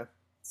Yeah, yeah.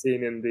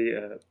 seen in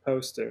the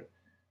poster.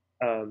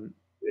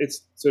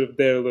 It's sort of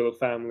their little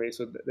family,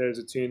 so there's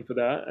a tune for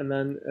that. And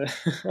then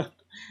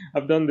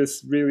I've done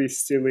this really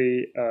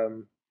silly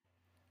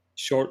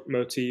short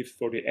motif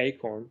for the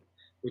acorn,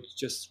 which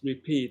just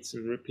repeats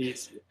and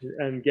repeats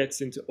and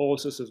gets into all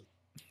sorts of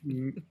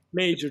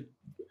major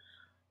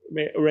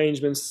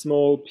arrangements,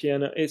 small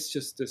piano. It's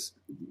just this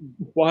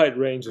wide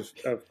range of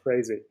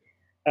crazy.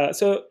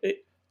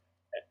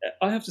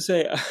 I have to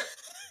say,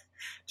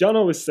 John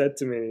always said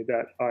to me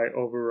that I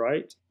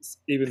overwrite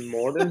even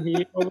more than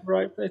he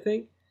overwrites, I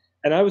think.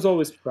 And I was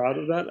always proud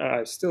of that.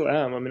 I still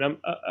am. I mean,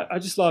 I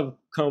just love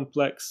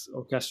complex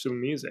orchestral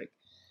music.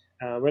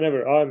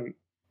 Whenever I'm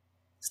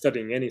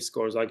studying any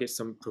scores, I get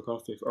some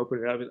Prokofiev, open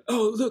it up, and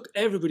oh look,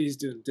 everybody's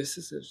doing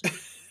this.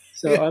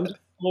 So Yeah. I'm just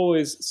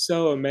always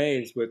so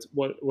amazed with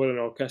what an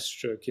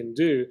orchestra can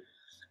do.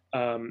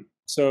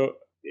 So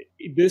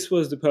this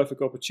was the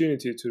perfect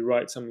opportunity to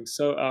write something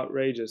so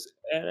outrageous,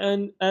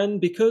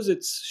 and because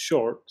it's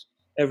short,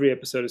 every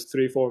episode is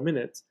 3 4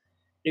 minutes.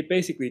 It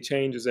basically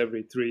changes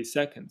every 3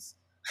 seconds.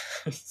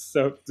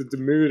 So the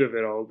mood of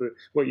it all,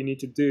 what you need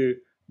to do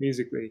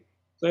musically.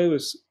 So it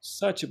was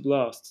such a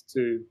blast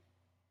to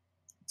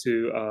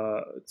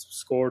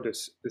score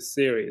this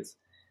series,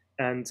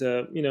 and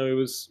it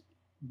was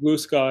Blue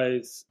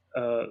Sky's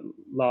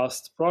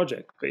last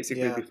project,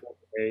 basically Yeah. before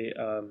they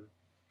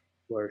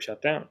were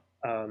shut down.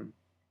 Um,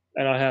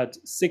 and I had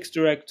six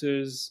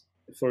directors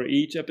for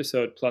each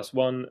episode, plus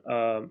one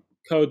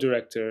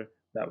co-director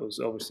that was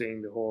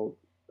overseeing the whole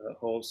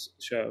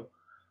show,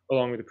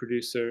 along with the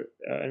producer,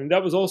 and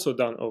that was also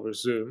done over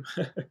Zoom.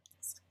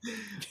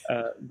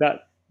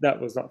 That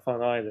was not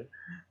fun either.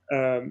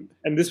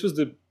 And this was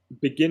the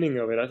beginning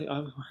of it. I think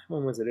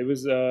when was it? It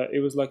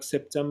was like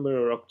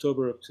September or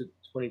October of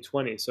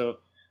 2020. So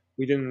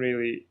we didn't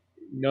really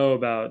know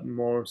about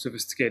more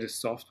sophisticated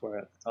software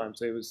at the time.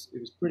 So it was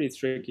pretty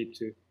tricky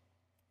to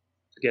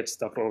get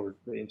stuff over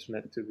the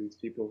internet to these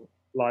people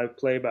live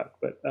playback.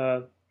 But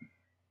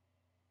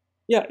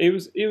yeah, it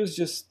was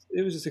just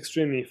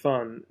extremely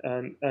fun.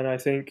 And I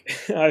think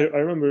I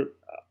remember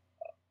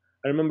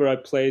I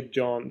played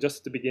John just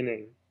at the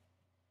beginning,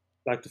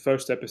 like the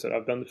first episode.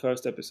 I've done the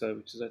first episode,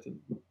 which is I think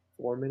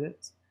 4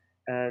 minutes,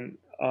 and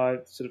I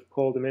sort of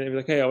called him in and be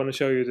like, "Hey, I want to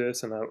show you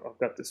this, and I've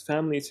got this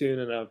family tune,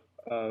 and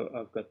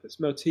I've got this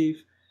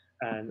motif,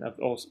 and I've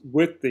also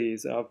with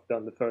these I've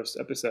done the first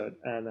episode."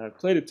 And I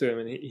played it to him,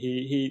 and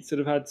he sort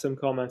of had some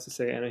comments to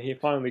say, and he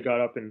finally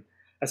got up, and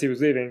as he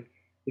was leaving,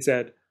 he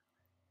said,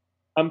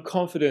 "I'm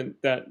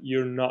confident that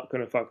you're not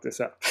going to fuck this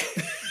up,"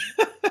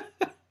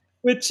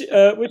 which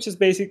is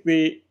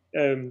basically.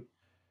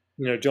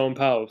 John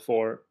Powell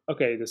for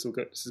okay, this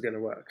is going to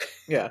work.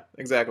 Yeah,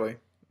 exactly.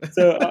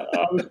 So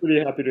I was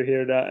pretty happy to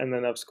hear that, and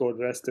then I've scored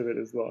the rest of it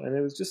as well, and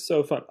it was just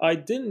so fun. I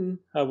didn't,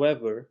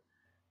 however,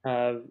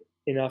 have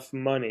enough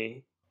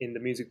money in the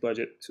music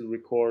budget to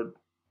record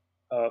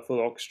full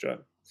orchestra.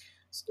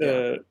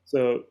 Yeah.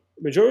 So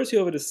majority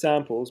of it is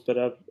samples, but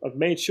I've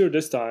made sure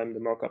this time the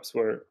mock-ups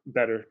were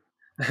better,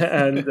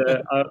 and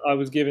I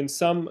was given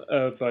some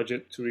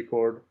budget to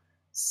record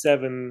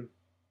 7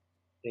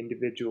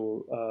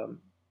 individual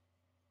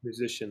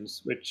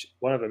musicians, which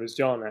one of them is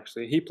John.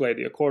 Actually, he played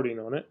the accordion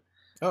on it.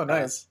 Oh, Uh,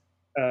 nice.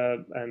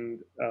 and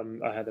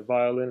I had a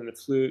violin and a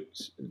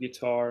flute, and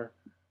guitar.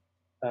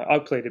 I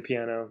played the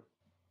piano,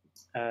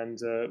 and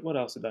what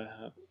else did I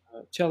have?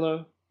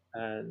 Cello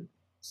and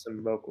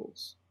some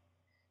vocals.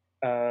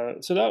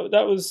 So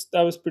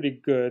that was pretty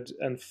good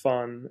and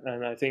fun,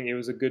 and I think it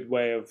was a good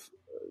way of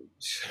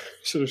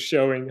sort of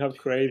showing how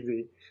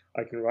crazy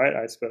I can write,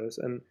 I suppose.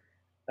 And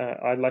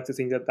I'd like to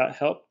think that that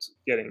helped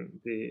getting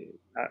the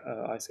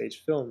Ice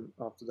Age film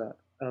after that.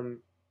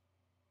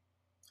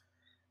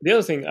 The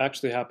other thing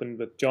actually happened,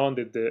 but John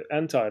did the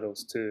end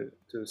titles to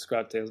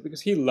Scrat Tales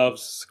because he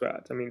loves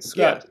Scrat. I mean,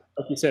 Yeah, Scrat,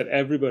 like you said,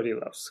 everybody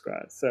loves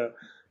Scrat. So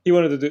he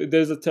wanted to do.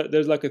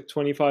 There's like a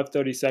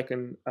 25-30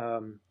 second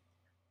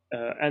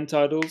end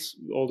titles,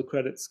 all the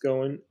credits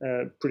going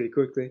pretty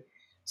quickly.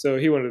 So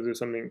he wanted to do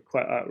something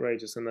quite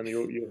outrageous, and then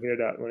you'll hear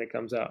that when it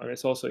comes out, and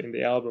it's also in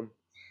the album,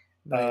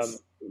 nice.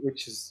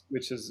 which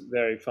is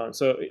very fun.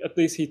 So at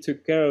least he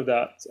took care of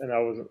that, and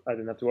I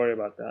didn't have to worry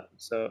about that.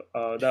 So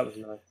that was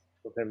nice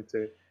of him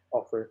to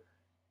offer.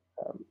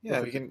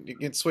 Yeah, you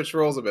can switch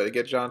roles a bit.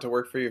 Get John to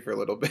work for you for a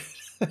little bit.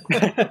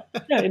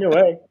 Yeah, in a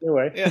way, in a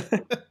way. Yeah.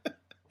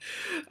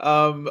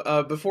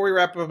 Before we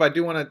wrap up, I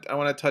want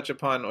to touch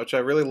upon which I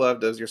really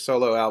loved is your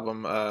solo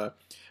album,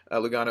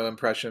 Lugano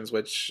Impressions,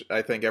 which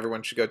I think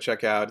everyone should go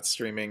check out. It's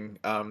streaming.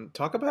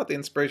 Talk about the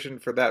inspiration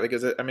for that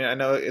because I mean I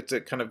know it's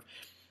a kind of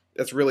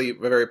that's really a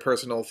very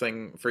personal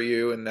thing for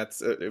you, and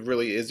it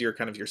really is your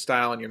kind of your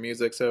style and your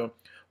music. So,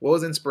 what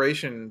was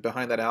inspiration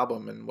behind that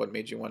album, and what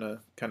made you want to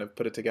kind of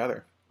put it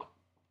together?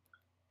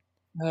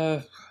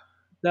 Uh,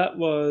 that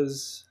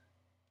was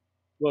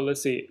well.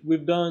 Let's see.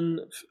 We've done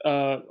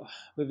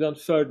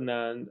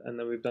Ferdinand, and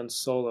then we've done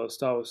Solo,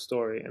 Star Wars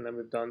Story, and then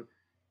we've done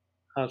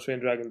How to Train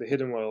Your Dragon: The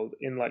Hidden World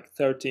in like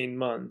 13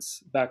 months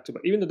back to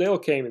back. Even though they all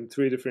came in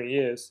 3 different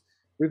years,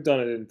 we've done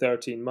it in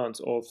 13 months,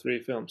 all three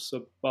films.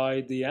 So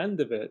by the end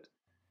of it,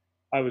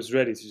 I was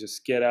ready to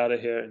just get out of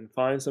here and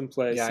find some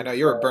place Yeah, I and know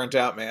you were burnt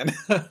out, man.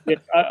 yeah,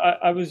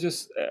 I was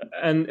just,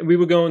 and we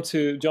were going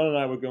to, John and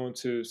I were going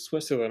to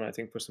Switzerland, I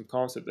think, for some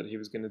concert that he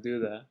was going to do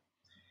there.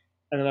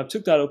 And then I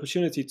took that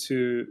opportunity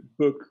to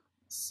book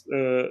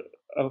uh,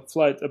 a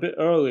flight a bit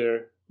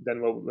earlier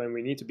than when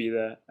we need to be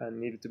there and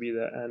needed to be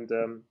there. And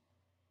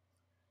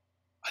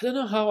I don't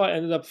know how I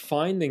ended up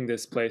finding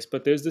this place,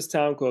 but there's this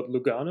town called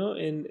Lugano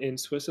in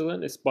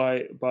Switzerland. It's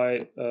by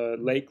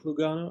Lake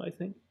Lugano, I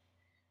think.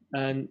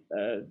 And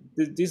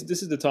this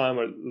is the time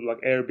where like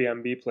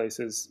Airbnb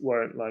places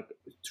weren't like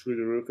through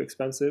the roof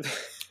expensive.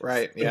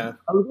 Right, yeah.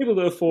 I was able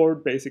to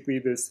afford basically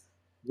this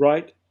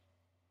right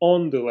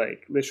on the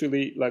lake,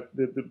 literally like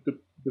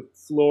the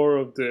floor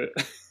of the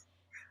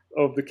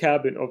of the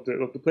cabin of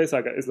the place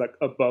I got is like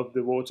above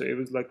the water. It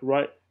was like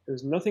right.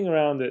 There's nothing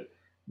around it.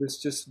 There's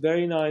just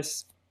very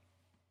nice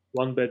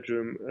one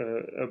bedroom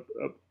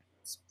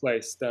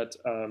place that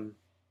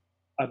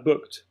I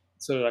booked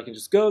so that I can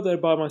just go there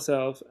by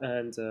myself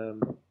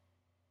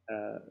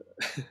uh,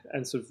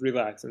 and sort of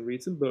relax and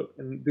read some book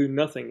and do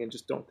nothing and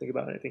just don't think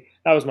about anything.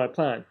 That was my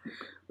plan.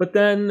 But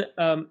then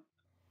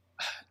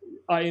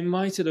I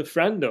invited a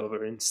friend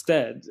over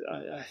instead.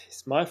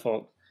 It's my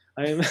fault.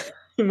 I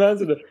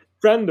invited a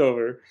friend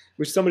over,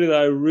 which somebody that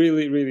I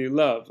really, really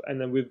love.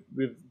 And then we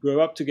grew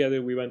up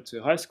together. We went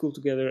to high school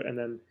together and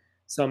then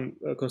some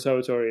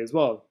conservatory as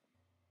well.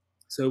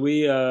 So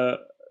we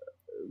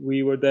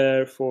were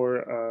there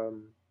for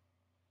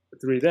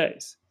 3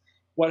 days.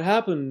 What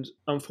happened,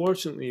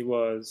 unfortunately,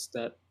 was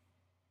that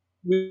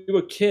we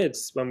were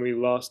kids when we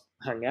last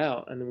hung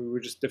out, and we were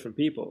just different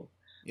people.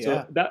 So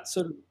Yeah. that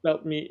sort of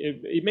felt me.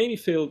 It made me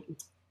feel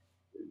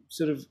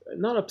sort of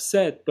not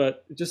upset,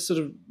 but just sort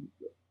of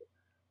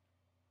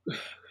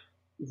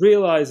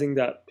realizing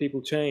that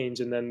people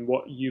change, and then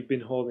what you've been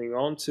holding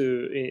on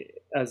to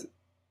as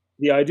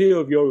the idea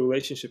of your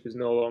relationship is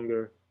no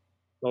longer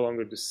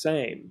the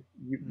same.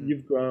 Mm.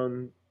 You've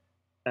grown,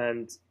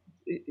 and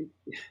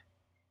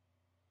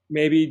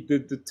maybe the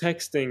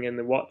texting and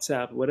the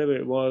WhatsApp, whatever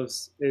it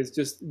was, is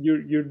just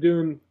you're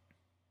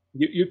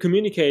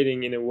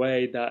communicating in a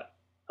way that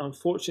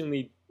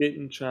unfortunately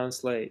didn't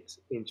translate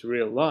into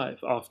real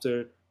life.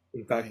 After,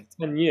 in fact, Right.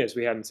 10 years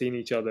we hadn't seen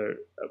each other.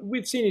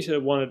 We'd seen each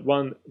other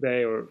one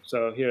day or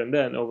so here and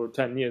then over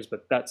 10 years,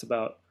 but that's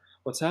about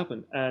what's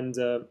happened. And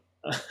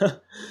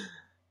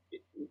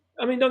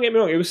I mean, don't get me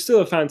wrong; it was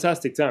still a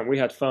fantastic time. We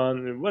had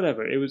fun and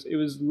whatever. It was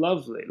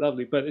lovely,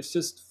 lovely. But it's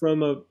just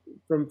from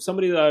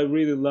somebody that I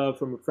really love,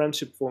 from a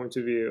friendship point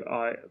of view,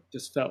 I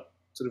just felt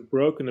sort of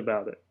broken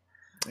about it.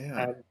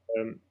 Yeah. And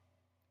um,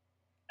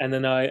 and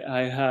then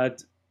I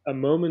had a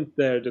moment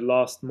there the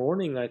last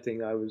morning. I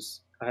think I wish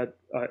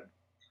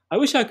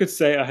I could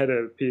say I had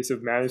a piece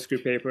of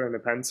manuscript paper and a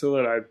pencil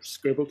and I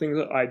scribbled things.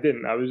 I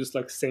didn't. I was just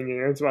like singing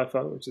into my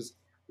phone, which is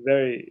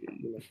very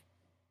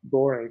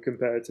boring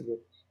comparatively.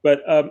 But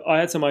I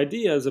had some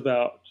ideas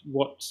about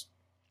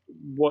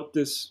what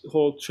this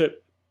whole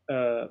trip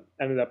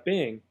ended up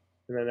being,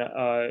 and then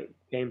I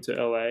came to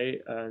LA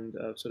and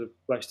sort of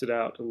fleshed it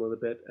out a little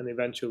bit, and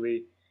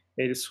eventually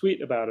made a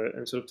suite about it,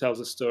 and sort of tells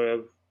the story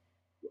of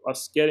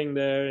us getting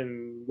there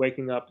and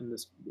waking up in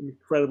this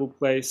incredible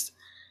place,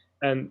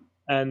 and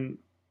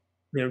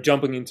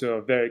jumping into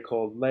a very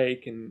cold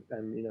lake and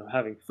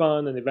having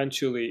fun and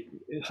eventually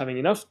having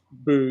enough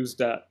booze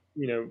that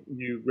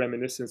you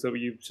reminisce and so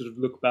you sort of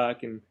look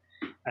back and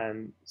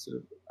sort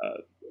of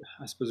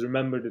I suppose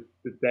remember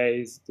the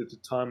days, the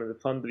time and the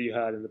fun that you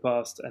had in the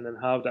past, and then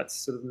how that's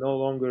sort of no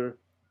longer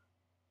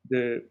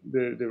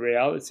the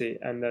reality,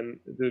 and then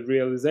the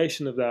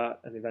realization of that,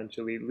 and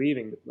eventually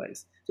leaving the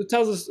place. So it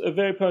tells us a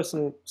very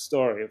personal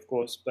story, of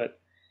course, but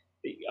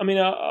I mean,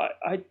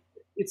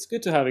 it's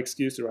good to have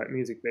excuse to write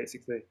music,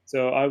 basically.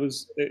 So I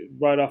was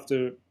right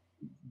after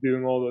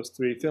doing all those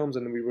three films,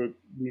 and we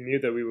knew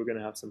that we were going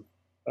to have some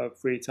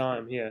free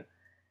time here.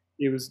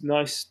 It was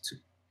nice to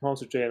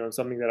concentrate on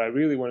something that I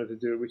really wanted to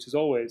do, which is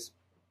always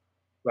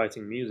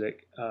writing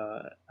music.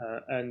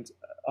 And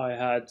I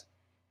had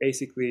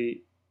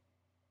basically,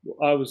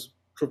 I was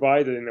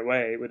provided in a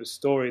way with a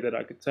story that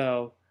I could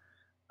tell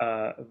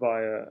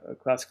via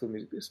classical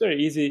music. It's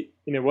very easy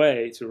in a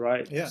way to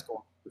write Yeah.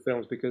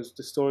 films because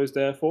the story is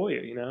there for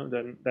you.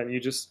 Then you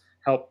just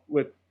help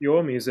with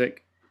your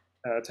music,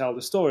 tell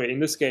the story. In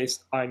this case,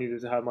 I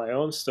needed to have my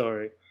own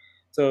story,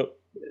 so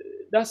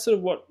that's sort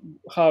of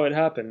how it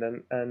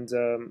happened, and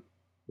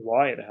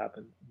why it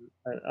happened.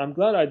 And I'm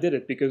glad I did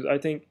it because I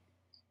think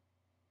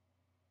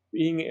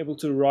being able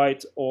to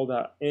write all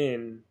that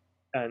in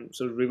and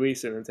sort of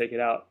release it and take it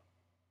out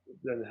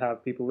and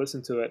have people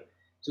listen to it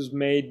just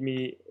made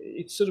me.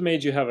 It sort of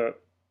made you have a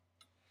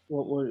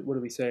what do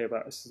we say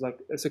about it? It's like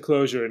it's a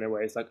closure in a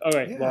way. It's like, all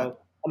right, Yeah.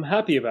 well, I'm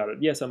happy about it.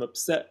 Yes, I'm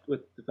upset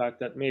with the fact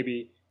that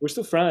maybe we're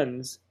still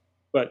friends,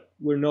 but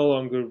we're no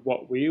longer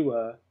what we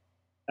were.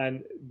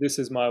 And this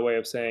is my way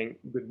of saying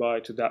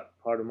goodbye to that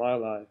part of my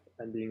life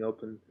and being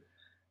open,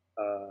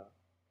 uh,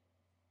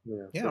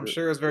 Yeah, to I'm the.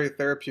 sure it was very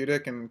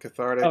therapeutic and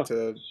cathartic Oh,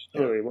 to, yeah.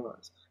 surely it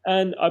was.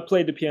 And I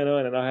played the piano,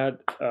 and then I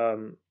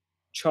had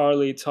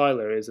Charlie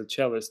Tyler is a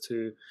cellist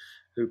who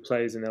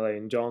plays in LA,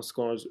 and John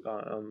scores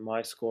on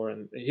my score,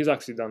 and he's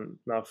actually done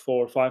now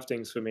 4 or 5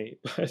 things for me.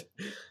 But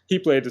he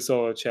played the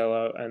solo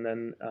cello, and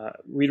then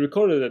we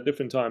recorded at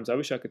different times. I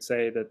wish I could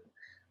say that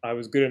I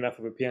was good enough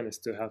of a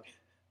pianist to have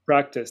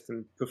practiced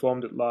and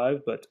performed it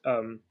live, but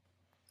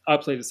I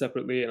played it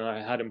separately, and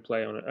I had him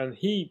play on it, and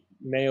he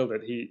nailed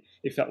it.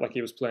 It felt like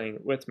he was playing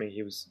it with me.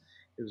 He was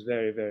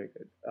very very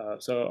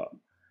good. So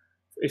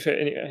if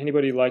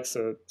anybody likes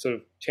a sort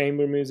of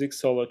chamber music,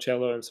 solo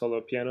cello and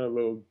solo piano, a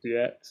little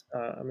duet,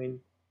 I mean,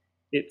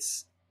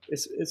 it's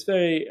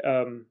very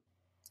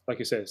like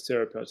you said, it's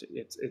therapeutic.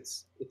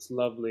 It's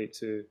lovely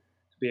to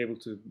be able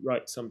to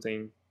write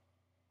something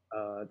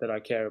that I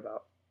care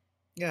about.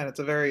 Yeah, and it's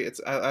a very it's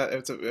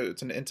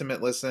an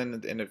intimate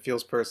listen and it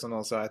feels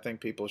personal. So I think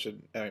people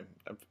should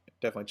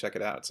definitely check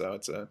it out. So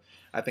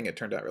I think it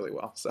turned out really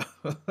well. So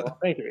Well,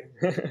 thank you,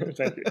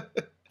 thank you.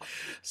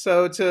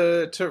 so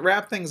to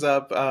wrap things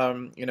up,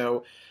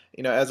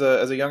 as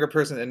a younger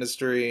person in the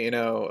industry,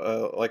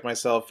 like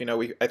myself,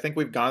 I think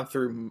we've gone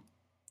through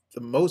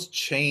the most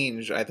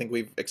change I think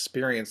we've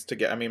experienced to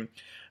get. I mean,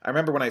 I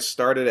remember when I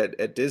started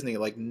at Disney,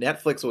 like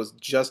Netflix was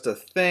just a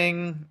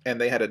thing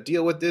and they had a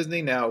deal with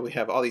Disney. Now we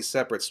have all these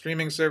separate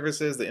streaming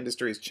services. The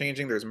industry is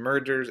changing. There's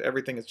mergers.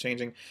 Everything is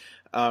changing.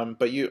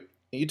 But you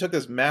took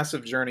this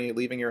massive journey,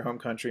 leaving your home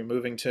country,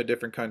 moving to a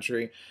different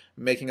country,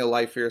 making a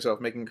life for yourself,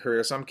 making a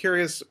career. So I'm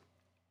curious,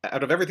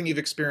 out of everything you've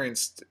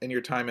experienced in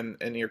your time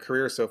in your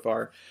career so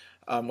far,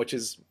 which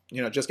is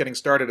just getting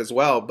started as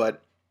well,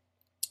 but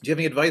do you have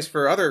any advice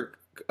for other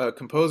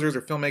composers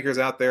or filmmakers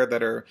out there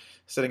that are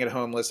sitting at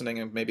home listening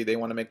and maybe they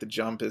want to make the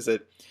jump? Do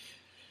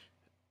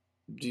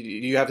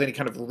you have any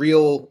kind of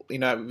real,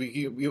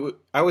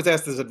 I always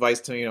ask this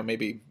advice to,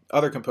 maybe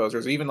other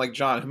composers, or even like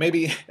John, who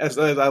maybe, as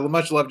I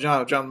much love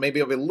John maybe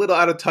a little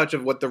out of touch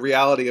of what the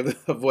reality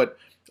of what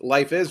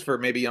life is for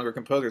maybe younger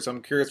composers. So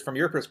I'm curious from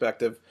your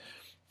perspective,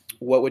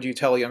 what would you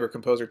tell a younger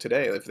composer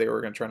today if they were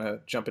going to try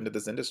to jump into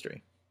this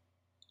industry?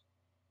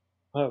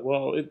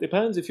 Well, it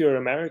depends if you're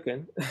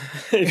American,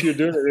 if you're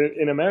doing it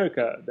in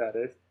America, that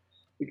is,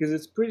 because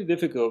it's pretty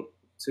difficult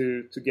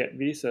to get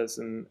visas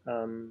and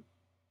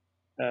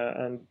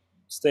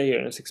stay here,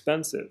 and it's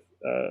expensive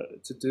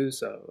to do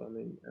so. I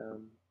mean,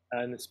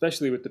 and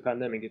especially with the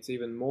pandemic, it's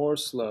even more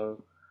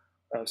slow.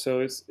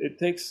 So it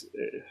takes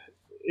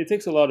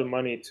a lot of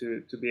money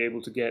to be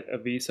able to get a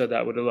visa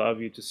that would allow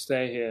you to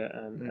stay here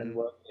and Hmm.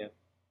 work here.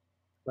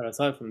 But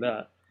aside from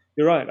that,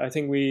 you're right. I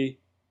think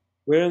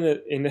we're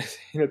in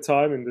a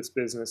time in this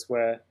business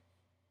where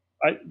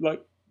I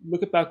like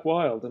look at Back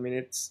Wild. I mean,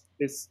 it's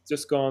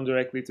just gone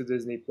directly to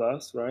Disney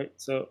Plus, right?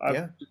 So I've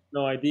Yeah.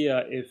 no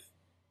idea if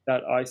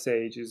that Ice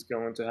Age is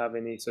going to have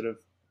any sort of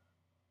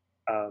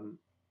um,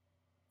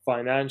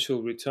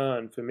 financial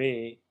return for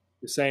me,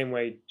 the same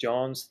way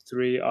John's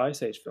 3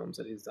 Ice Age films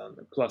that he's done,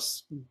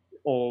 plus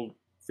all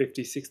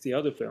 50, 60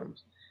 other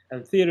films.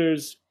 And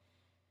theaters,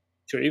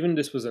 sure, even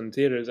this was in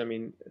theaters. I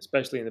mean,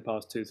 especially in the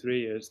past 2, 3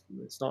 years,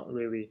 it's not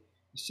really.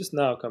 It's just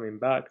now coming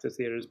back to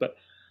theaters, but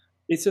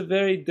it's a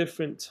very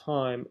different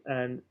time.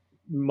 And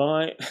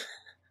my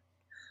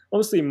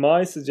honestly,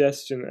 my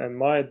suggestion and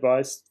my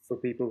advice for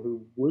people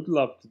who would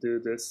love to do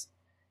this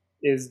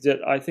is that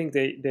I think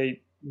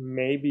they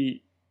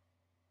maybe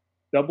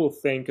double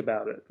think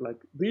about it. Like,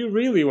 do you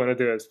really want to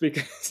do this?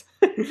 Because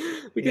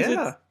because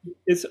Yeah.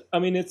 it's I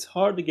mean it's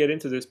hard to get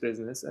into this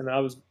business, and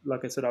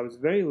like I said, I was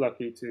very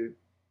lucky to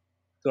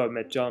have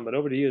met John. But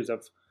over the years,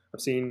 I've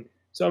seen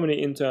so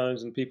many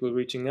interns and people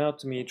reaching out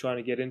to me trying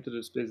to get into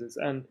this business,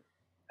 and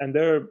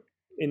there are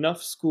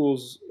enough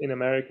schools in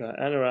America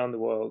and around the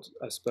world,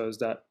 I suppose,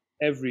 that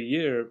every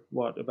year,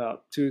 what,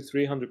 about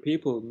 200-300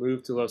 people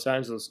move to Los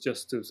Angeles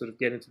just to sort of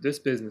get into this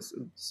business.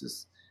 This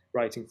is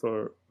writing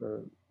for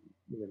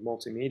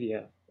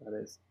multimedia, that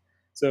is.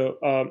 So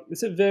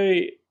it's a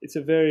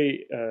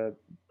very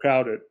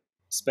crowded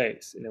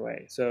space in a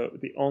way. So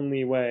the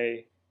only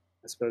way,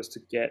 I suppose, to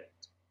get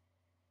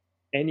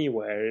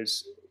anywhere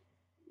is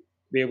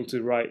be able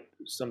to write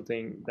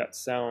something that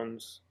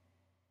sounds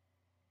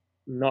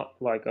not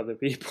like other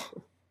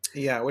people.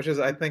 Yeah, which is,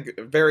 I think,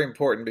 very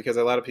important, because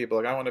a lot of people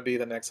are like, I want to be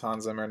the next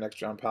Hans Zimmer, next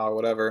John Powell,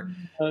 whatever.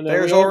 No,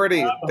 They're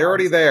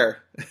already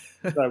there.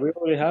 Right, we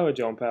already have a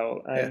John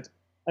Powell, Yeah.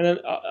 and then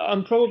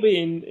I'm probably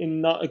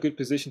in not a good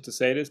position to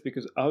say this,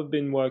 because I've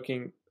been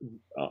working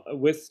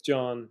with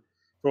John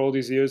for all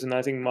these years, and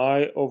I think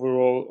my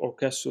overall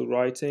orchestral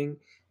writing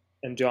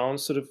and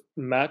John's sort of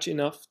match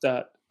enough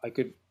that I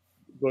could,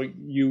 well,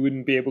 you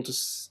wouldn't be able to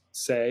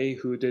say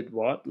who did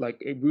what.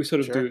 Like, we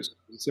sort of Sure. do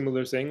a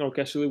similar thing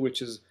orchestrally,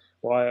 which is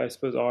why I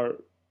suppose our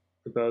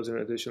composer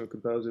and additional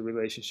composer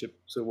relationship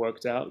sort of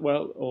worked out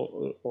well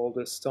all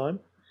this time.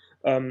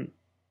 Um,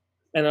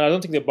 and I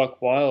don't think that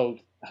Buck Wild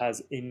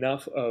has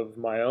enough of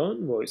my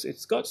own voice.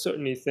 It's got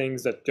certainly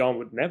things that John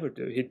would never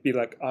do. He'd be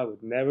like, I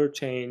would never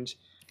change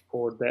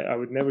chord that. I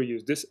would never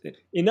use this.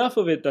 Enough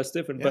of it that's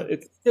different, Yeah. but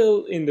it's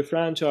still in the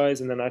franchise.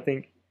 And then I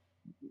think,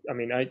 I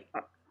mean,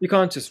 you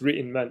can't just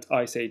reinvent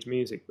Ice Age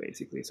music,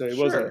 basically. So it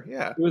Sure.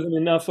 Yeah. it wasn't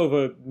enough of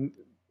a,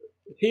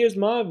 here's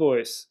my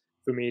voice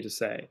for me to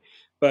say.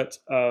 But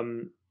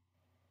I'm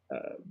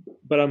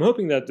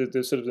hoping that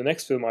the sort of the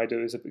next film I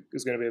do is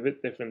going to be a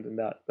bit different than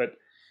that. But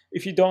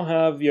if you don't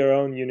have your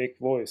own unique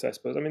voice, I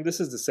suppose, I mean, this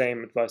is the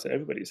same advice that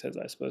everybody says,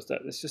 I suppose,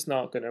 that it's just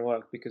not going to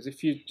work, because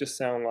if you just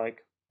sound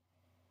like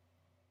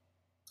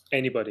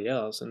anybody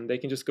else, and they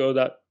can just go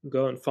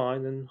and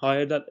find and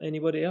hire that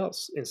anybody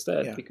else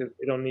instead, Yeah. because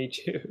they don't need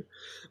you.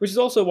 Which is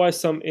also why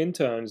some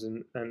interns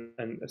and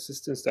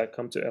assistants that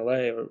come to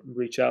LA or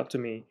reach out to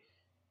me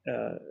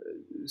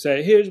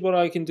say, here's what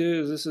I can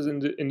do, this is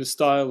in the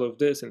style of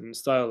this and in the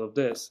style of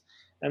this.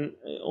 And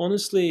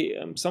honestly,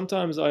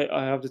 sometimes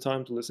I have the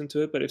time to listen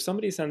to it, but if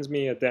somebody sends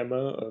me a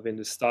demo of in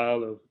the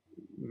style of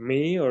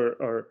me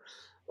or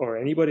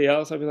anybody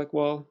else, I'd be like,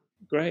 well,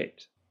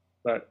 great,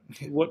 but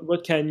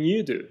what can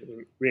you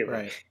do, really?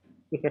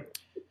 Right.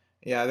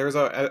 Yeah, there was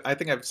I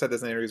think I've said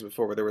this in interviews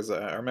before, but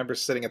I remember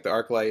sitting at the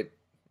ArcLight,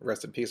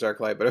 rest in peace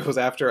ArcLight, but it was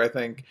after, I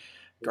think,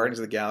 Guardians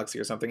of the Galaxy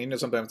or something. You know,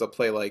 sometimes they'll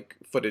play like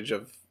footage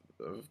of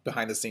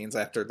behind the scenes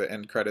after the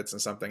end credits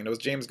and something, and it was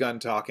James Gunn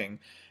talking,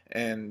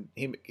 and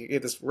he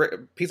gave this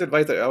piece of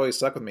advice that always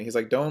stuck with me. He's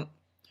like, don't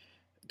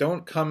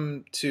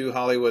come to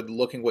Hollywood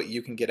looking what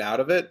you can get out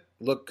of it.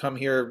 Come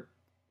here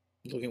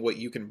looking what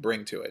you can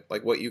bring to it,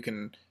 like what you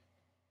can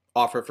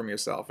offer from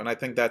yourself. And I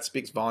think that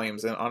speaks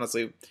volumes. And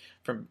honestly,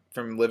 from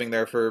living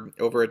there for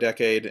over a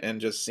decade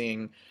and just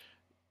seeing,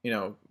 you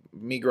know,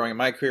 me growing in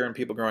my career and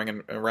people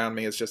growing around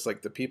me, it's just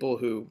like the people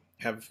who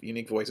have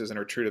unique voices and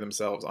are true to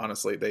themselves,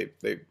 honestly,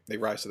 they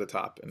rise to the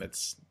top, and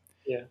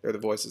they're the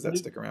voices that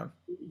stick around.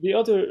 The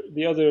other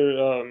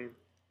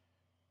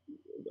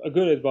a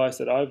good advice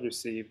that I've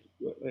received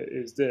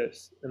is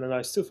this, and then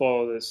I still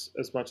follow this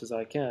as much as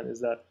I can, is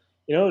that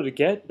in order to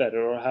get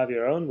better or have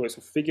your own voice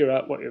or figure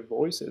out what your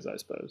voice is, I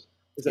suppose,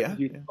 is that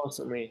you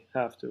constantly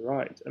have to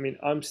write. I mean,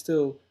 I'm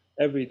still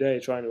every day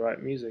trying to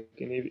write music,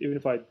 and even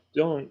if I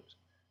don't,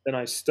 then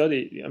I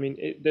study. I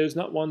mean, there's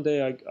not one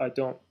day I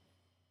don't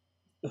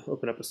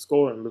open up a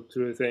score and look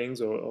through things,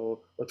 or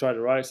try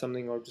to write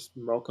something, or just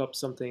mock up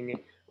something,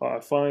 or I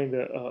find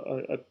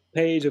a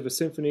page of a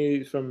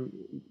symphony from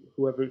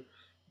whoever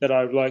that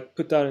I like,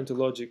 put that into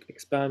Logic,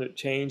 expand it,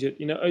 change it.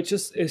 You know,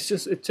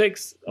 it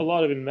takes a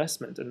lot of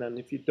investment, and then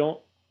if you don't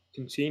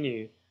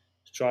continue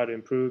to try to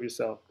improve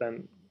yourself,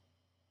 then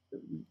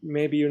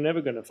maybe you're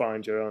never going to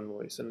find your own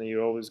voice, and then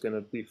you're always going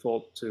to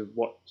default to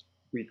what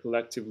we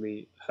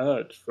collectively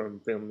heard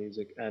from film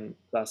music and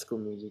classical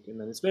music,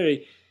 and then it's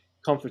very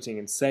comforting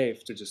and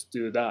safe to just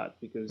do that,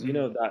 because you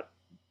know that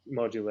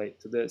modulate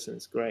to this and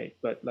it's great,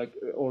 but like,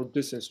 or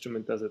this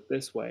instrument does it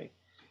this way.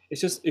 It's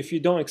just, if you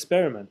don't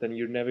experiment, then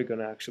you're never going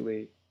to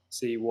actually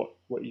see what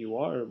you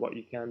are or what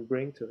you can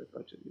bring to it,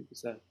 like you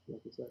said.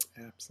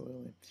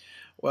 Absolutely.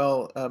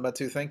 Well,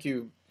 Batu, thank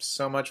you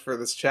so much for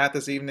this chat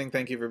this evening.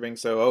 Thank you for being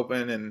so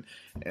open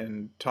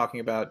and talking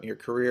about your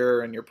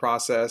career and your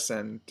process.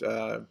 And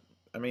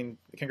I mean,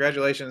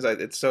 congratulations.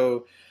 It's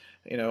so,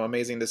 you know,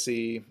 amazing to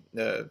see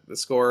the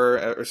score,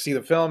 or see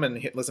the film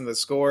and listen to the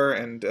score.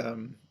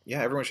 And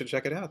yeah, everyone should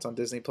check it out. It's on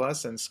Disney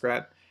Plus, and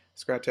Scrat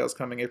Tales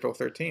coming April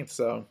 13th.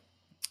 So,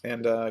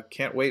 and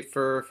can't wait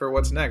for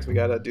what's next. We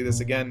got to do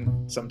this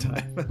again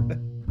sometime.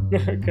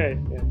 Okay.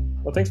 Yeah.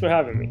 Well, thanks for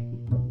having me.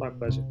 My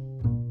pleasure.